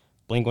now.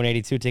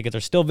 Blink-182 tickets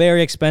are still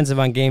very expensive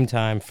on Game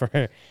Time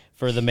for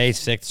the May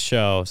 6th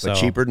show. But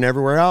cheaper than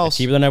everywhere else.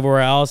 Cheaper than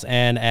everywhere else.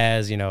 And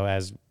as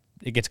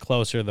it gets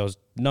closer, those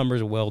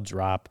numbers will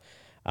drop.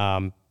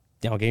 Game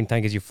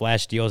Time gives you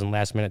flash deals and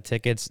last-minute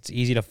tickets. It's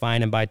easy to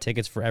find and buy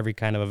tickets for every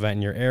kind of event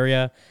in your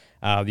area.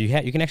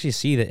 You can actually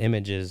see the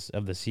images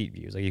of the seat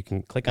views. Like you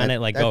can click on it.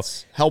 Like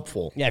that's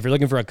helpful. Yeah, if you're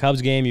looking for a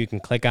Cubs game, you can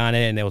click on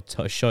it and they'll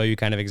show you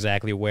kind of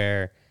exactly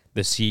where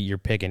the seat you're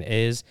picking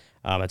is.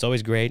 It's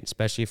always great,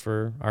 especially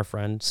for our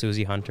friend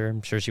Susie Hunter.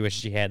 I'm sure she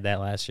wished she had that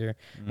last year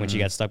when she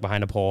got stuck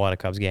behind a pole at a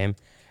Cubs game.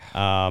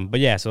 But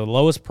yeah, so the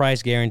lowest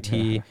price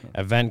guarantee,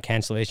 event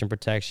cancellation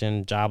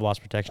protection, job loss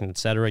protection,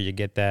 etc. You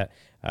get that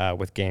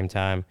with Game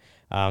Time.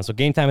 So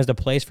Game Time is the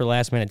place for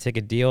last-minute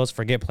ticket deals.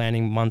 Forget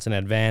planning months in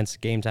advance.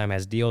 Game Time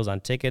has deals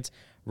on tickets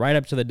right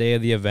up to the day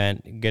of the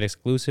event. Get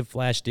exclusive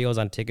flash deals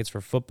on tickets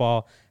for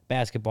football,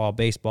 basketball,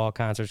 baseball,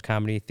 concerts,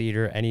 comedy,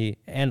 theater,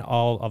 and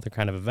all other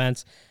kind of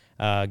events.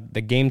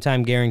 The game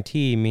time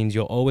guarantee means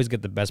you'll always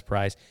get the best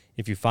price.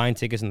 If you find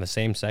tickets in the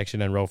same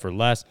section and row for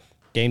less,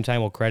 Game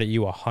Time will credit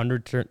you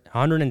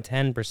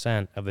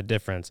 110% of the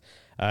difference.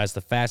 It's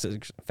the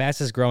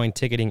fastest growing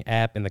ticketing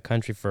app in the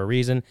country for a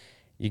reason.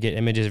 You get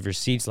images of your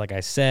seats, like I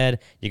said.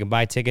 You can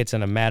buy tickets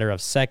in a matter of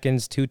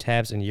seconds, 2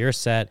 taps, and you're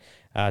set.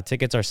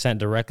 Tickets are sent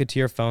directly to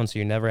your phone, so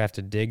you never have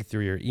to dig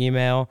through your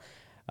email.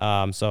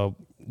 So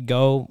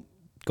go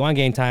on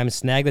Game Time,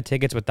 snag the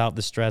tickets without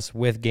the stress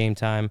with Game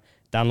Time.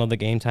 Download the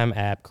Game Time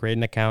app, create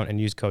an account, and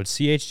use code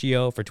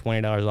CHGO for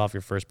 $20 off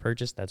your first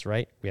purchase. That's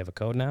right. We have a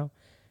code now.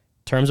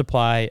 Terms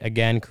apply.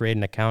 Again, create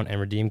an account and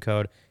redeem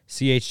code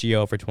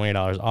CHGO for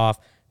 $20 off.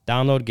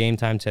 Download Game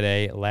Time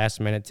today.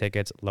 Last-minute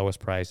tickets,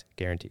 lowest price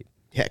guaranteed.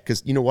 Yeah,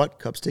 because you know what?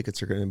 Cubs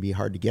tickets are going to be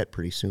hard to get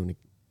pretty soon.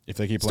 If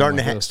they keep starting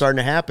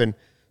to happen.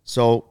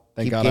 So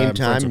Thank keep God Game I'm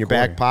Time friends in with your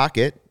back Corey.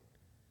 pocket.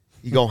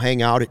 You go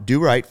hang out at Do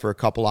Right for a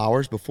couple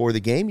hours before the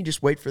game. You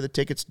just wait for the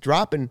tickets to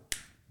drop and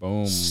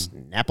Boom.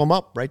 snap them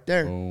up right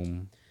there.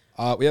 Boom.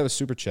 We have a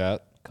super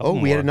chat. Oh,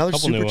 we had another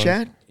Couple new super ones.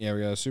 chat? Yeah, we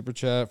got a super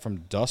chat from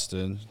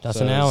Dustin.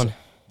 Dustin Says, Allen.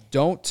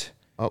 Don't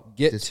Oh,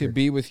 get this to here.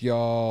 be with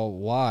y'all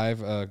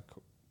live.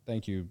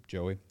 Thank you,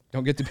 Joey.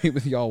 Don't get to be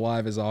with y'all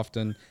live as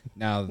often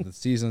now that the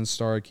season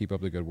started. Keep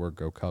up the good work.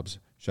 Go Cubs.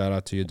 Shout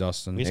out to you,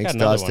 Dustin. We just Thanks,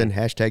 got another Dustin. one.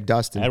 Hashtag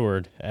Dustin.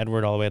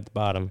 Edward all the way at the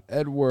bottom.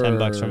 Edward.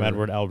 $10 from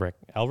Edward Elric.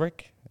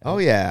 Elric? Oh,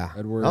 yeah.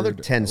 Edward Another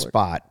 10 Elric.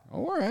 spot.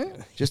 All right.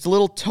 Just a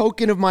little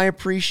token of my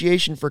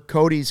appreciation for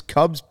Cody's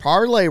Cubs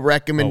parlay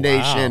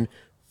recommendation.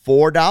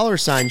 $4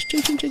 signs.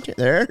 Ching, ching, ching, ching.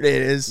 There it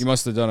is. You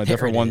must have done a There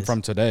different it one is.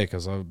 from today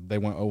because they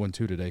went 0-2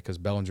 today because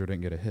Bellinger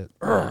didn't get a hit.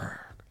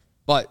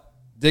 But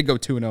did go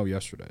 2-0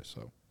 yesterday,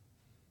 so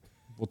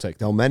we'll take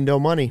that. Del Mendo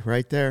money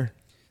right there.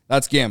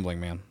 That's gambling,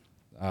 man.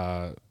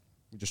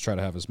 We just try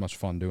to have as much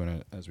fun doing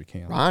it as we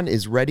can. Ron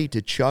is ready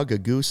to chug a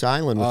Goose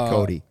Island with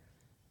Cody.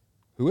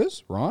 Who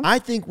is? Ron? I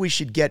think we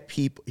should get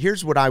people.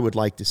 Here's what I would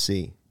like to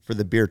see for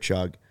the beer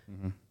chug.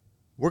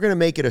 We're going to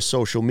make it a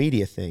social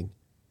media thing.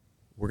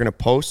 We're going to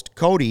post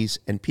Cody's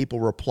and people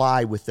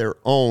reply with their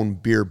own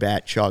beer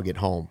bat chug at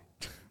home.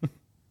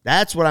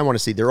 That's what I want to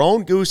see. Their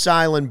own Goose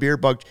Island beer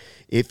bug.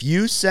 If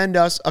you send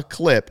us a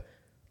clip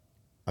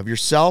of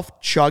yourself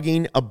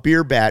chugging a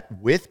beer bat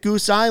with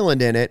Goose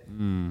Island in it,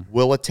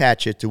 we'll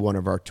attach it to one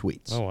of our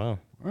tweets. Oh, wow.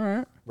 All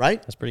right.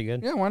 Right? That's pretty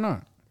good. Yeah, why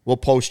not? We'll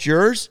post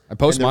yours. I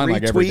post and the mine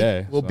like every retweet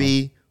day, Will so.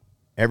 be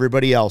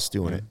everybody else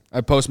doing it.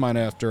 I post mine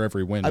after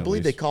every win. I at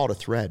believe they least. call it a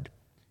thread.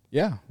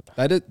 Yeah,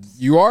 that is.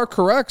 You are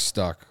correct,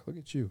 Stuck. Look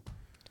at you,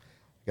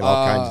 Got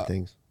all kinds of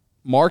things.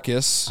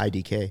 Marcus.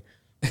 IDK.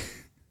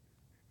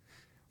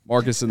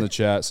 Marcus in the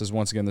chat says,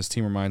 once again, this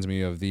team reminds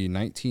me of the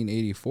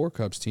 1984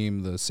 Cubs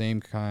team, the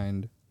same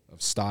kind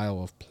of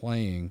style of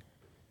playing.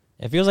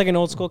 It feels like an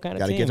old school kind of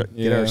Got to team.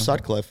 get our Yeah.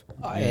 Sutcliffe.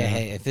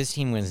 Hey, if this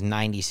team wins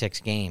 96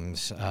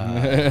 games,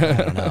 I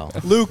don't know.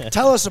 Luke,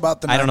 tell us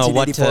about the I don't know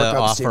what to 1984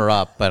 Cubs team. offer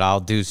up, but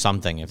I'll do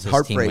something if this team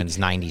Heartbreak. wins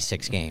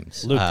 96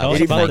 games. Luke, tell us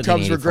 '84 about the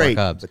Cubs were 1984 great,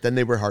 Cubs. but then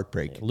they were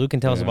heartbreak. Luke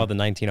can tell us about the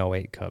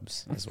 1908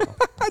 Cubs as well.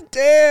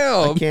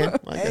 Damn.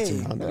 Can't. I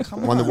got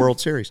some- won the World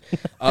Series.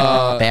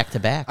 Back to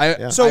back.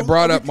 I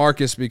brought up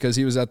Marcus because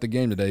he was at the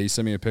game today. He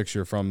sent me a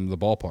picture from the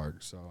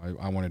ballpark, so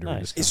I wanted to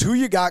read his Is who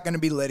you got going to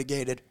be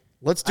litigated?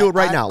 Let's do it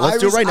right now. Let's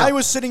do it right now. I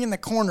was sitting in the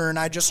corner and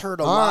I just heard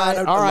a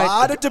right,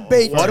 lot of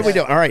debate. What are we today.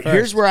 doing? All right,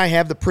 here's where I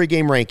have the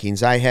pregame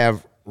rankings. I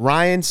have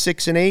Ryan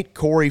 6-8,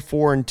 Corey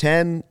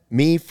 4-10,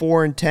 me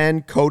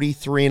 4-10, Cody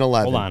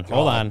 3-11.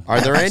 Hold on.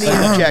 Are there any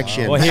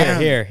objections? Well,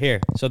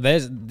 here. So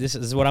this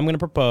is what I'm going to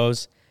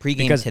propose.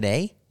 Pre-game because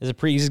today? This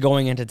is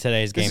going into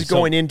today's game. This is So-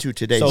 going into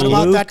today's so What game.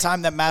 about Luke- that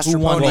time that Master who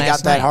won Pony got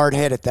last that night? hard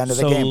hit at the end of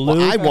the So game?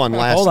 Luke, I won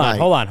last night.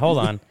 Hold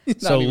on.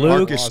 So even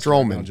Luke, Marcus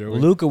Stroman. Joey.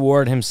 Luke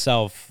awarded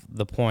himself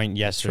the point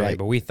yesterday, right.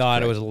 but we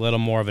thought it was a little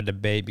more of a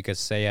debate because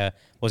Seiya,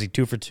 was he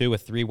 2 for 2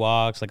 with 3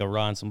 walks, like a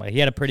run? Somebody he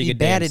had a pretty He good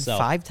day batted himself.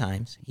 5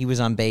 times. He was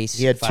on base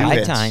He had 2 5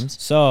 hits. times.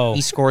 So He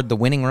scored the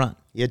winning run.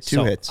 He had 2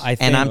 so hits. I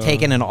think, And I'm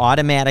taking an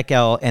automatic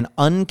L, an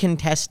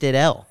uncontested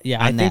L.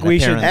 Yeah, I on think that, we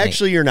should- apparently.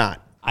 Actually, you're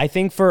not. I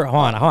think for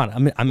hold on.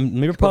 Let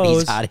me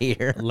propose. Cody's out of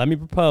here. Let me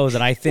propose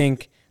that I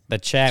think the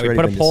chat. It's We already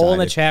put a been poll in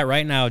the decided. chat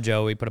right now,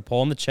 Joe. We put a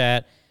poll in the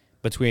chat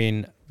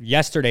between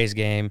yesterday's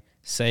game,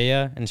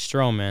 Seiya and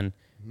Stroman.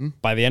 Mm-hmm.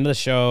 By the end of the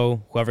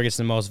show, whoever gets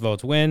the most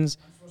votes wins.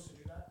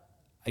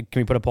 Can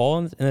we put a poll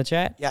in the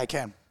chat? Yeah, I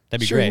can.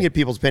 That'd be Sure, you great. can get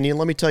people's opinion.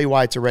 Let me tell you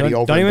why it's already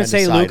over. Don't and even been say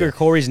decided. Luke or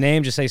Corey's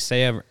name. Just say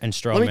Seiya and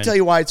Stroman. Let me tell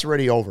you why it's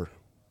already over.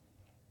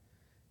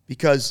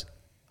 Because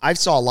I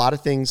saw a lot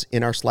of things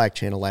in our Slack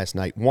channel last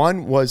night.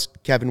 One was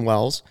Kevin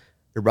Wells,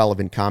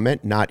 irrelevant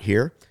comment, not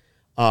here.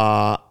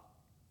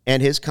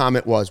 And his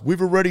comment was,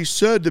 we've already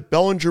said that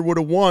Bellinger would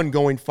have won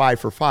going 5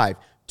 for 5.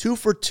 2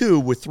 for 2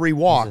 with 3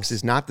 walks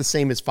is not the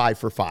same as 5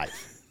 for 5.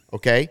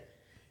 Okay?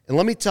 And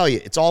let me tell you,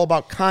 it's all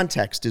about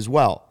context as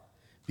well.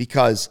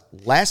 Because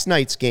last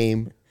night's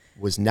game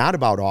was not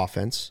about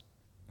offense.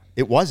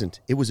 It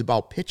wasn't. It was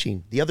about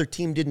pitching. The other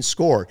team didn't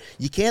score.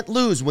 You can't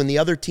lose when the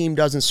other team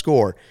doesn't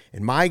score.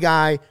 And my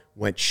guy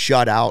went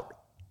shutout,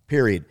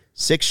 period.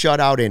 6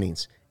 shutout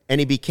innings. And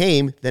he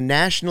became the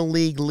National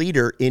League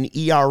leader in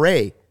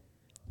ERA.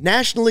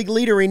 National League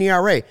leader in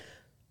ERA.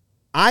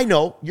 I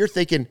know you're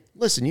thinking,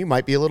 listen, you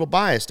might be a little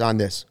biased on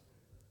this.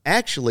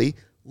 Actually,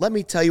 let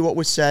me tell you what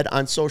was said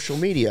on social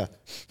media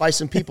by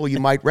some people you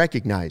might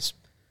recognize.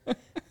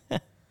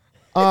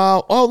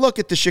 Look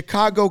at the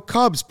Chicago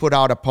Cubs put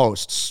out a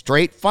post.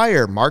 Straight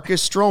fire,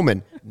 Marcus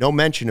Stroman. No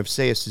mention of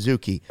Seiya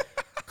Suzuki.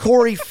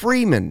 Corey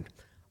Freeman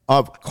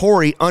of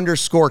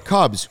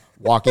Corey_Cubs.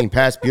 Walking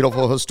past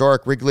beautiful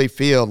historic Wrigley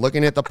Field,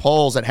 looking at the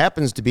polls. It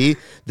happens to be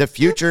the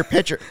future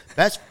pitcher,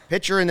 best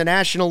pitcher in the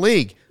National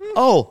League.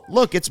 Oh,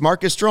 look, it's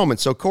Marcus Stroman,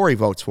 so Corey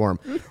votes for him.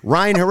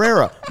 Ryan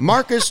Herrera,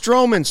 Marcus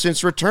Stroman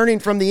since returning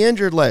from the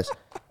injured list.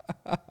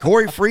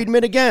 Corey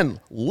Friedman again.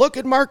 Look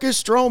at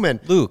Marcus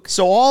Stroman. Luke.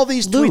 So all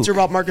these tweets Luke. are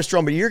about Marcus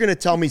Stroman. You're going to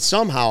tell me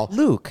somehow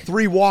Luke.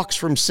 3 walks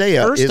from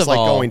Seiya is like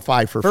going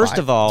 5 for 5. First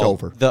of all, it's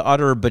over. the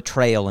utter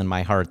betrayal in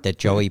my heart that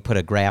Joey put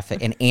a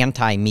graphic, an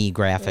anti-me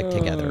graphic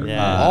together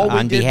All we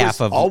on did behalf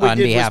was, of all we on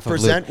did behalf was of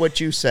Luke. present what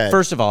you said.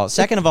 First of all,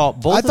 second of all,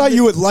 both I of thought the-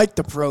 you would like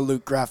the pro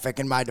Luke graphic.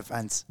 In my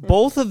defense,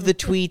 both of the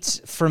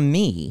tweets from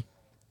me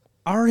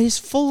are his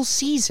full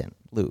season.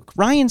 Luke.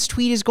 Ryan's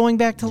tweet is going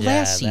back to Yeah,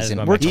 last that is season.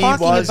 what We're my- He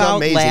talking was about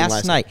amazing last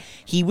last night.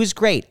 He was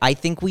great. I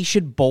think we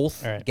should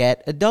both right.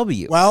 get a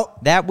W. Well,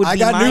 that would I be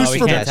got my news we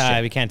for can't suggestion.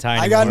 tie. We can't tie.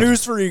 I got anymore.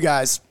 news for you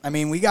guys. I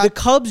mean, we The got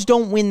Cubs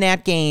don't win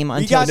that game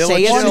until got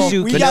Seiya 20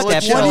 Suzuki we got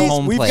steps 20 on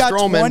home we've plate. got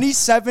Stroman.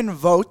 27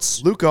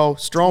 votes. Luco,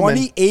 Stroman,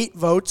 28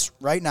 votes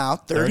right now,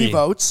 30 30.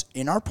 votes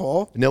in our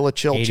poll. Vanilla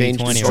Chill 80, changed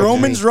 20. his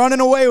Stroman's running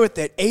away with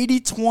it.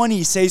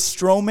 80-20 say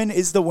Stroman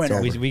is the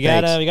winner. We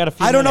got a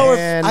few. I don't know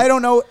minutes. if I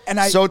don't know, and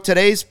So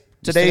today's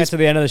Still got to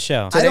the end of the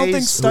show. I don't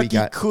think today's- who we Stuckey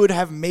got? could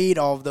have made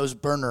all of those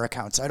burner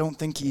accounts. I don't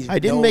think he. I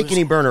didn't make knows-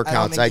 any burner I don't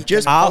accounts. think I he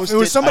just can- posted. If it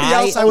was somebody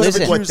else, I would have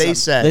listen, what accused they them.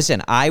 said.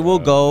 Listen, I will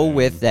go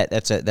with that.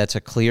 That's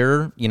a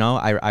clear. You know,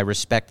 I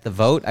respect the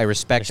vote. I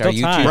respect There's our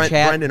still time. YouTube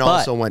chat. Brendan but-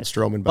 also went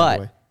Stroman, by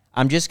the way. But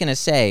I'm just gonna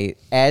say,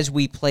 as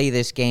we play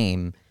this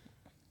game,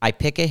 I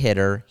pick a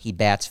hitter. He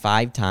bats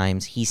 5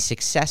 times. He's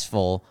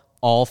successful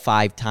all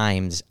 5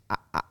 times.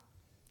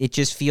 It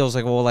just feels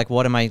like, well, like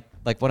what am I?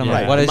 Like what am I?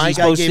 Right. What is My he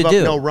guy supposed gave to up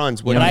do? no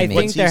runs. What You know But I what I mean?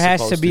 think What's he there has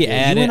to supposed be to do?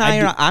 added. You and I I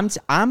do-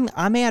 are.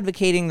 I'm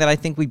advocating that I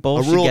think we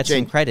both A should rule get some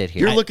change. credit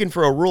here. You're looking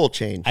for a rule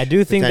change. I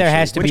do think there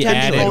has to be potentially.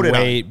 added Potentially voted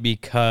on. weight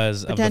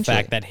because of the Potentially.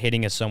 fact that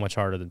hitting is so much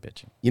harder than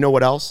pitching. You know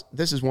what else?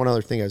 This is one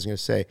other thing I was going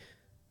to say.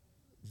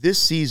 This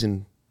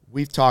season,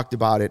 we've talked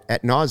about it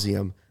ad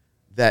nauseum,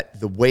 that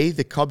the way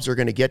the Cubs are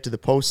going to get to the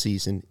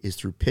postseason is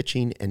through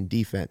pitching and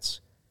defense.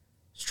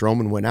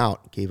 Stroman went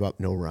out, gave up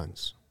no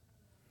runs.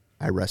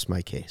 I rest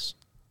my case.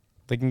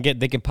 They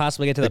can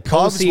possibly get to the,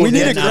 Cubs postseason. will We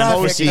need a get to the graphic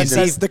postseason. that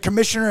says the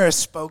commissioner has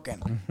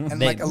spoken,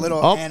 and They- like a little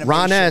Oh, animation.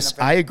 Ron S., of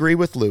it. I agree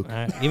with Luke.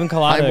 Even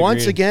Collada I'm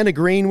once agreed. again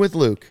agreeing with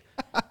Luke.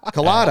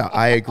 Collada,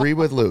 I agree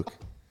with Luke.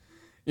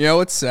 You know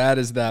what's sad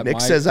is that Nick my,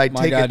 says I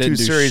my take guy it too didn't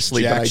do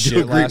seriously, but jack I do shit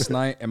agree last with it.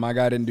 night, and my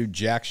guy didn't do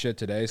jack shit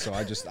today. So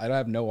I don't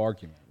have no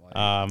argument. Like,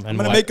 And I'm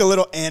gonna what- make a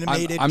little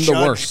animated I'm the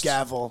judge worst.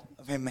 gavel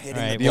of him hitting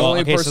Right, the the ball.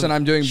 only okay, person so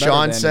I'm doing better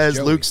Sean than says is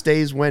Joey. Luke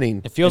stays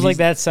winning. It feels like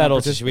that not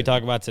settled. So should we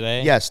talk about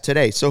today? Yes,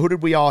 today. So who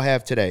did we all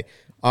have today?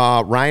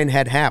 Ryan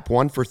had Happ,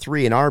 1 for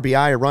 3, an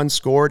RBI, a run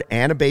scored,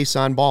 and a base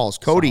on balls.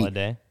 Cody Solid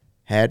day.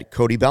 had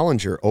Cody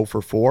Bellinger, 0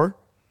 for 4.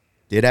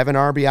 Did have an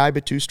RBI,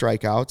 but 2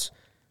 strikeouts.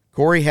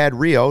 Corey had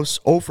Rios,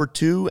 0 for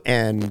 2,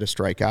 and a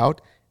strikeout.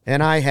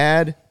 And I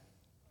had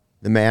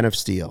the Man of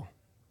Steel.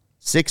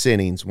 6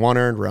 innings, 1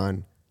 earned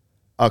run,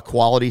 a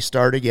quality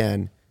start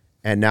again,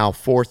 and now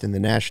 4th in the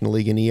National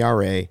League in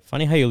ERA.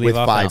 Funny how you leave with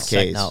off 5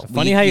 that Ks. No,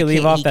 Funny how you leave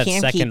can't- off that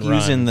can't second keep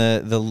using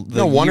run.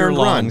 the one earned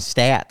year-long run.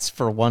 stats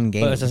for one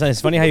game. But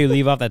it's funny how you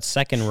leave off that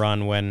second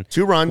run when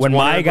 2 runs, when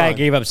 1 my earned guy run.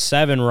 gave up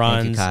 7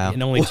 runs Kyle.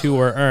 and only 2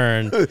 were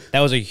earned.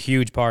 That was a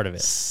huge part of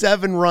it.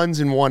 7 runs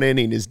in 1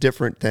 inning is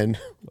different than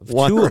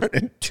 1 Two- run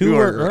and 2 2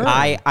 were earned runs.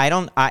 earned. I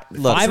don't. Look.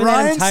 Five Is in that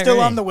Ryan entire still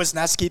inning. on the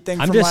Wisniewski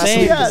thing I'm from just last saying.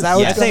 week? Is that Yeah.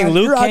 what's I'm saying going on?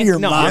 Luke You're out of can't. your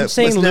No, mind. I'm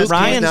saying Wisniewski's Luke.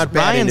 Ryan- not bad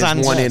in Ryan's his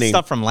on one inning.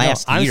 stuff from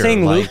last I'm year.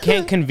 saying like- Luke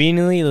can't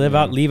conveniently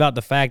leave out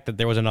the fact that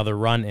there was another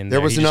run in there.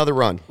 There was He just- another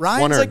run. 1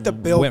 Ryan's earned. like the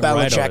Bill went right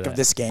over Belichick that. of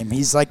this game.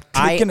 He's like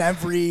taking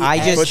every. I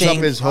just edge Puts up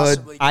think- his hood.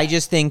 possibly I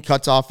just think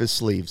cuts off his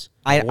sleeves.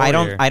 I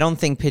Warrior. don't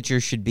think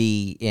pitchers should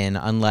be in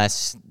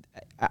unless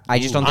I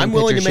just don't think I'm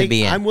willing pitchers to make. should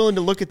be in. I'm willing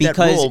to look at that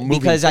rule moving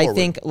because I forward.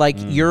 think like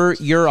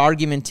your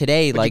argument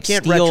today, But like you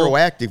can't Steele,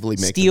 retroactively make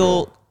the Steele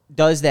rule.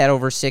 does that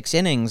over 6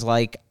 innings.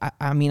 Like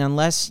I mean,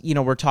 unless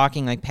we're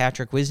talking like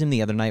Patrick Wisdom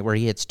the other night where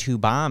he hits 2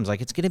 bombs, like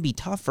it's going to be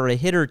tough for a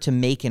hitter to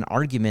make an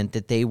argument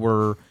that they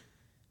were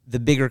the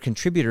bigger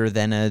contributor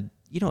than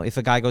if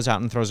a guy goes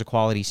out and throws a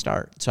quality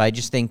start. So I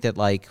just think that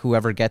like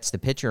whoever gets the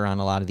pitcher on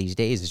a lot of these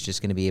days is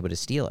just going to be able to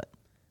steal it.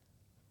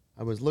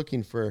 I was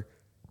looking for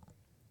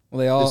Well,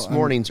 they all this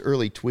morning's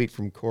early tweet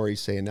from Corey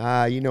saying,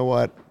 you know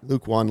what?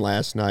 Luke won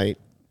last night,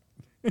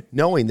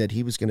 knowing that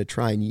he was going to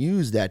try and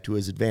use that to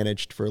his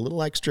advantage for a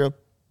little extra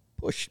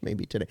push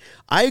maybe today.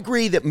 I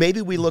agree that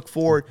maybe we look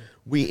forward,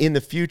 in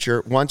the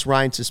future, once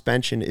Ryan's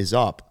suspension is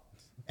up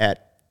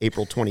at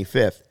April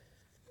 25th,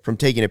 from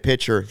taking a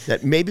pitcher,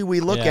 that maybe we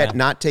look at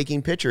not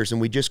taking pitchers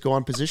and we just go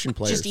on position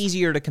players. Just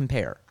easier to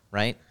compare,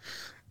 right?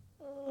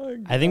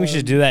 I think we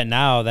should do that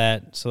now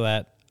so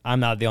that I'm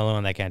not the only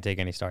one that can't take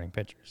any starting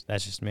pitchers.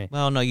 That's just me.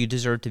 Well, no, you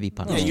deserve to be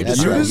punished. you You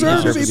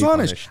deserve to be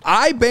punished.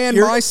 I banned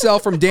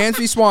myself from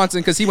Dansby Swanson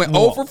because he went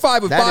 0 for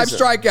 5 with that 5 is a-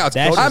 strikeouts.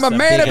 that's I'm a just a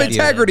man of big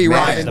integrity, deal.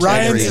 Ryan.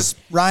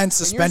 Ryan's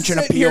suspension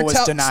appeal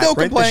was denied. Still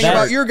Right? complaining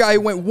about your guy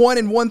who went 1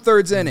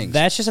 1/3 innings.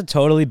 That's just a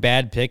totally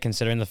bad pick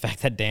considering the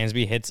fact that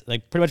Dansby hits,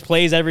 like, pretty much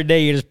plays every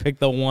day. You just pick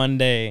the one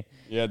day.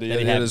 Yeah, that he he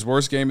had had his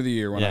worst game of the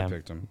year when I Yeah.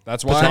 picked him.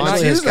 That's why I'm not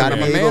Potentially has using him. got I'm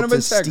a able man of to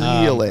integrity.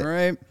 steal it.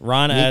 Right?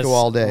 Ron S. Nico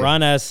all day.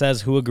 Ron S. says,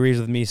 who agrees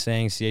with me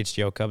saying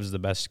CHGO Cubs is the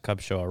best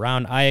Cubs show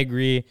around? I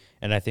agree,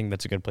 and I think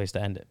that's a good place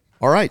to end it.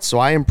 All right, so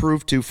I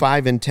improved to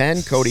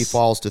 5-10. Cody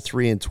falls to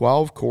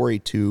 3-12. Corey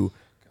to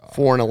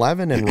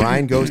 4-11, and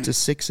Ryan goes to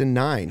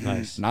 6-9.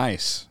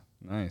 Nice.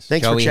 Thanks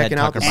Joey for had checking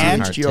out the Tucker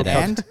Barnhart CHGO today.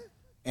 Cubs.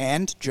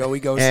 And Joey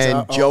goes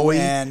And to Joey-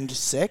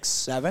 0-6,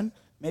 7,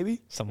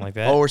 maybe Something like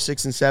that. Oh, or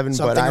 6 and 7, but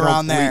something I don't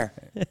around believe- there.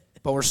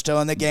 But we're still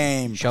in the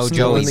game. Show Still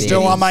Joey, in the baby.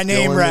 Still on my Still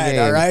name in the right.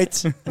 game. All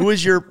right. Who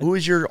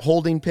is your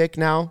holding pick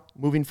now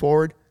moving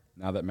forward?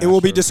 Now that It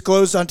will be Mastro-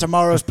 disclosed on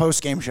tomorrow's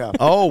post game show.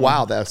 Oh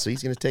wow, so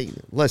he's going to take.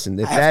 Listen,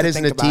 if I have that to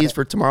isn't think a about tease it.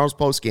 for tomorrow's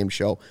post game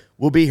show,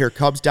 we'll be here.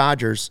 Cubs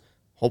Dodgers.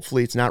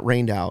 Hopefully, it's not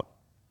rained out.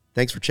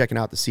 Thanks for checking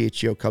out the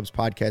CHGO Cubs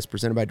podcast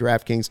presented by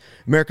DraftKings,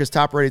 America's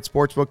top-rated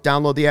sportsbook.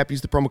 Download the app.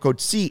 Use the promo code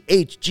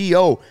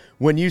CHGO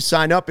when you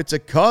sign up. It's a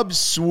Cubs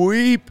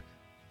sweep.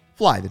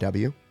 Fly the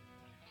W.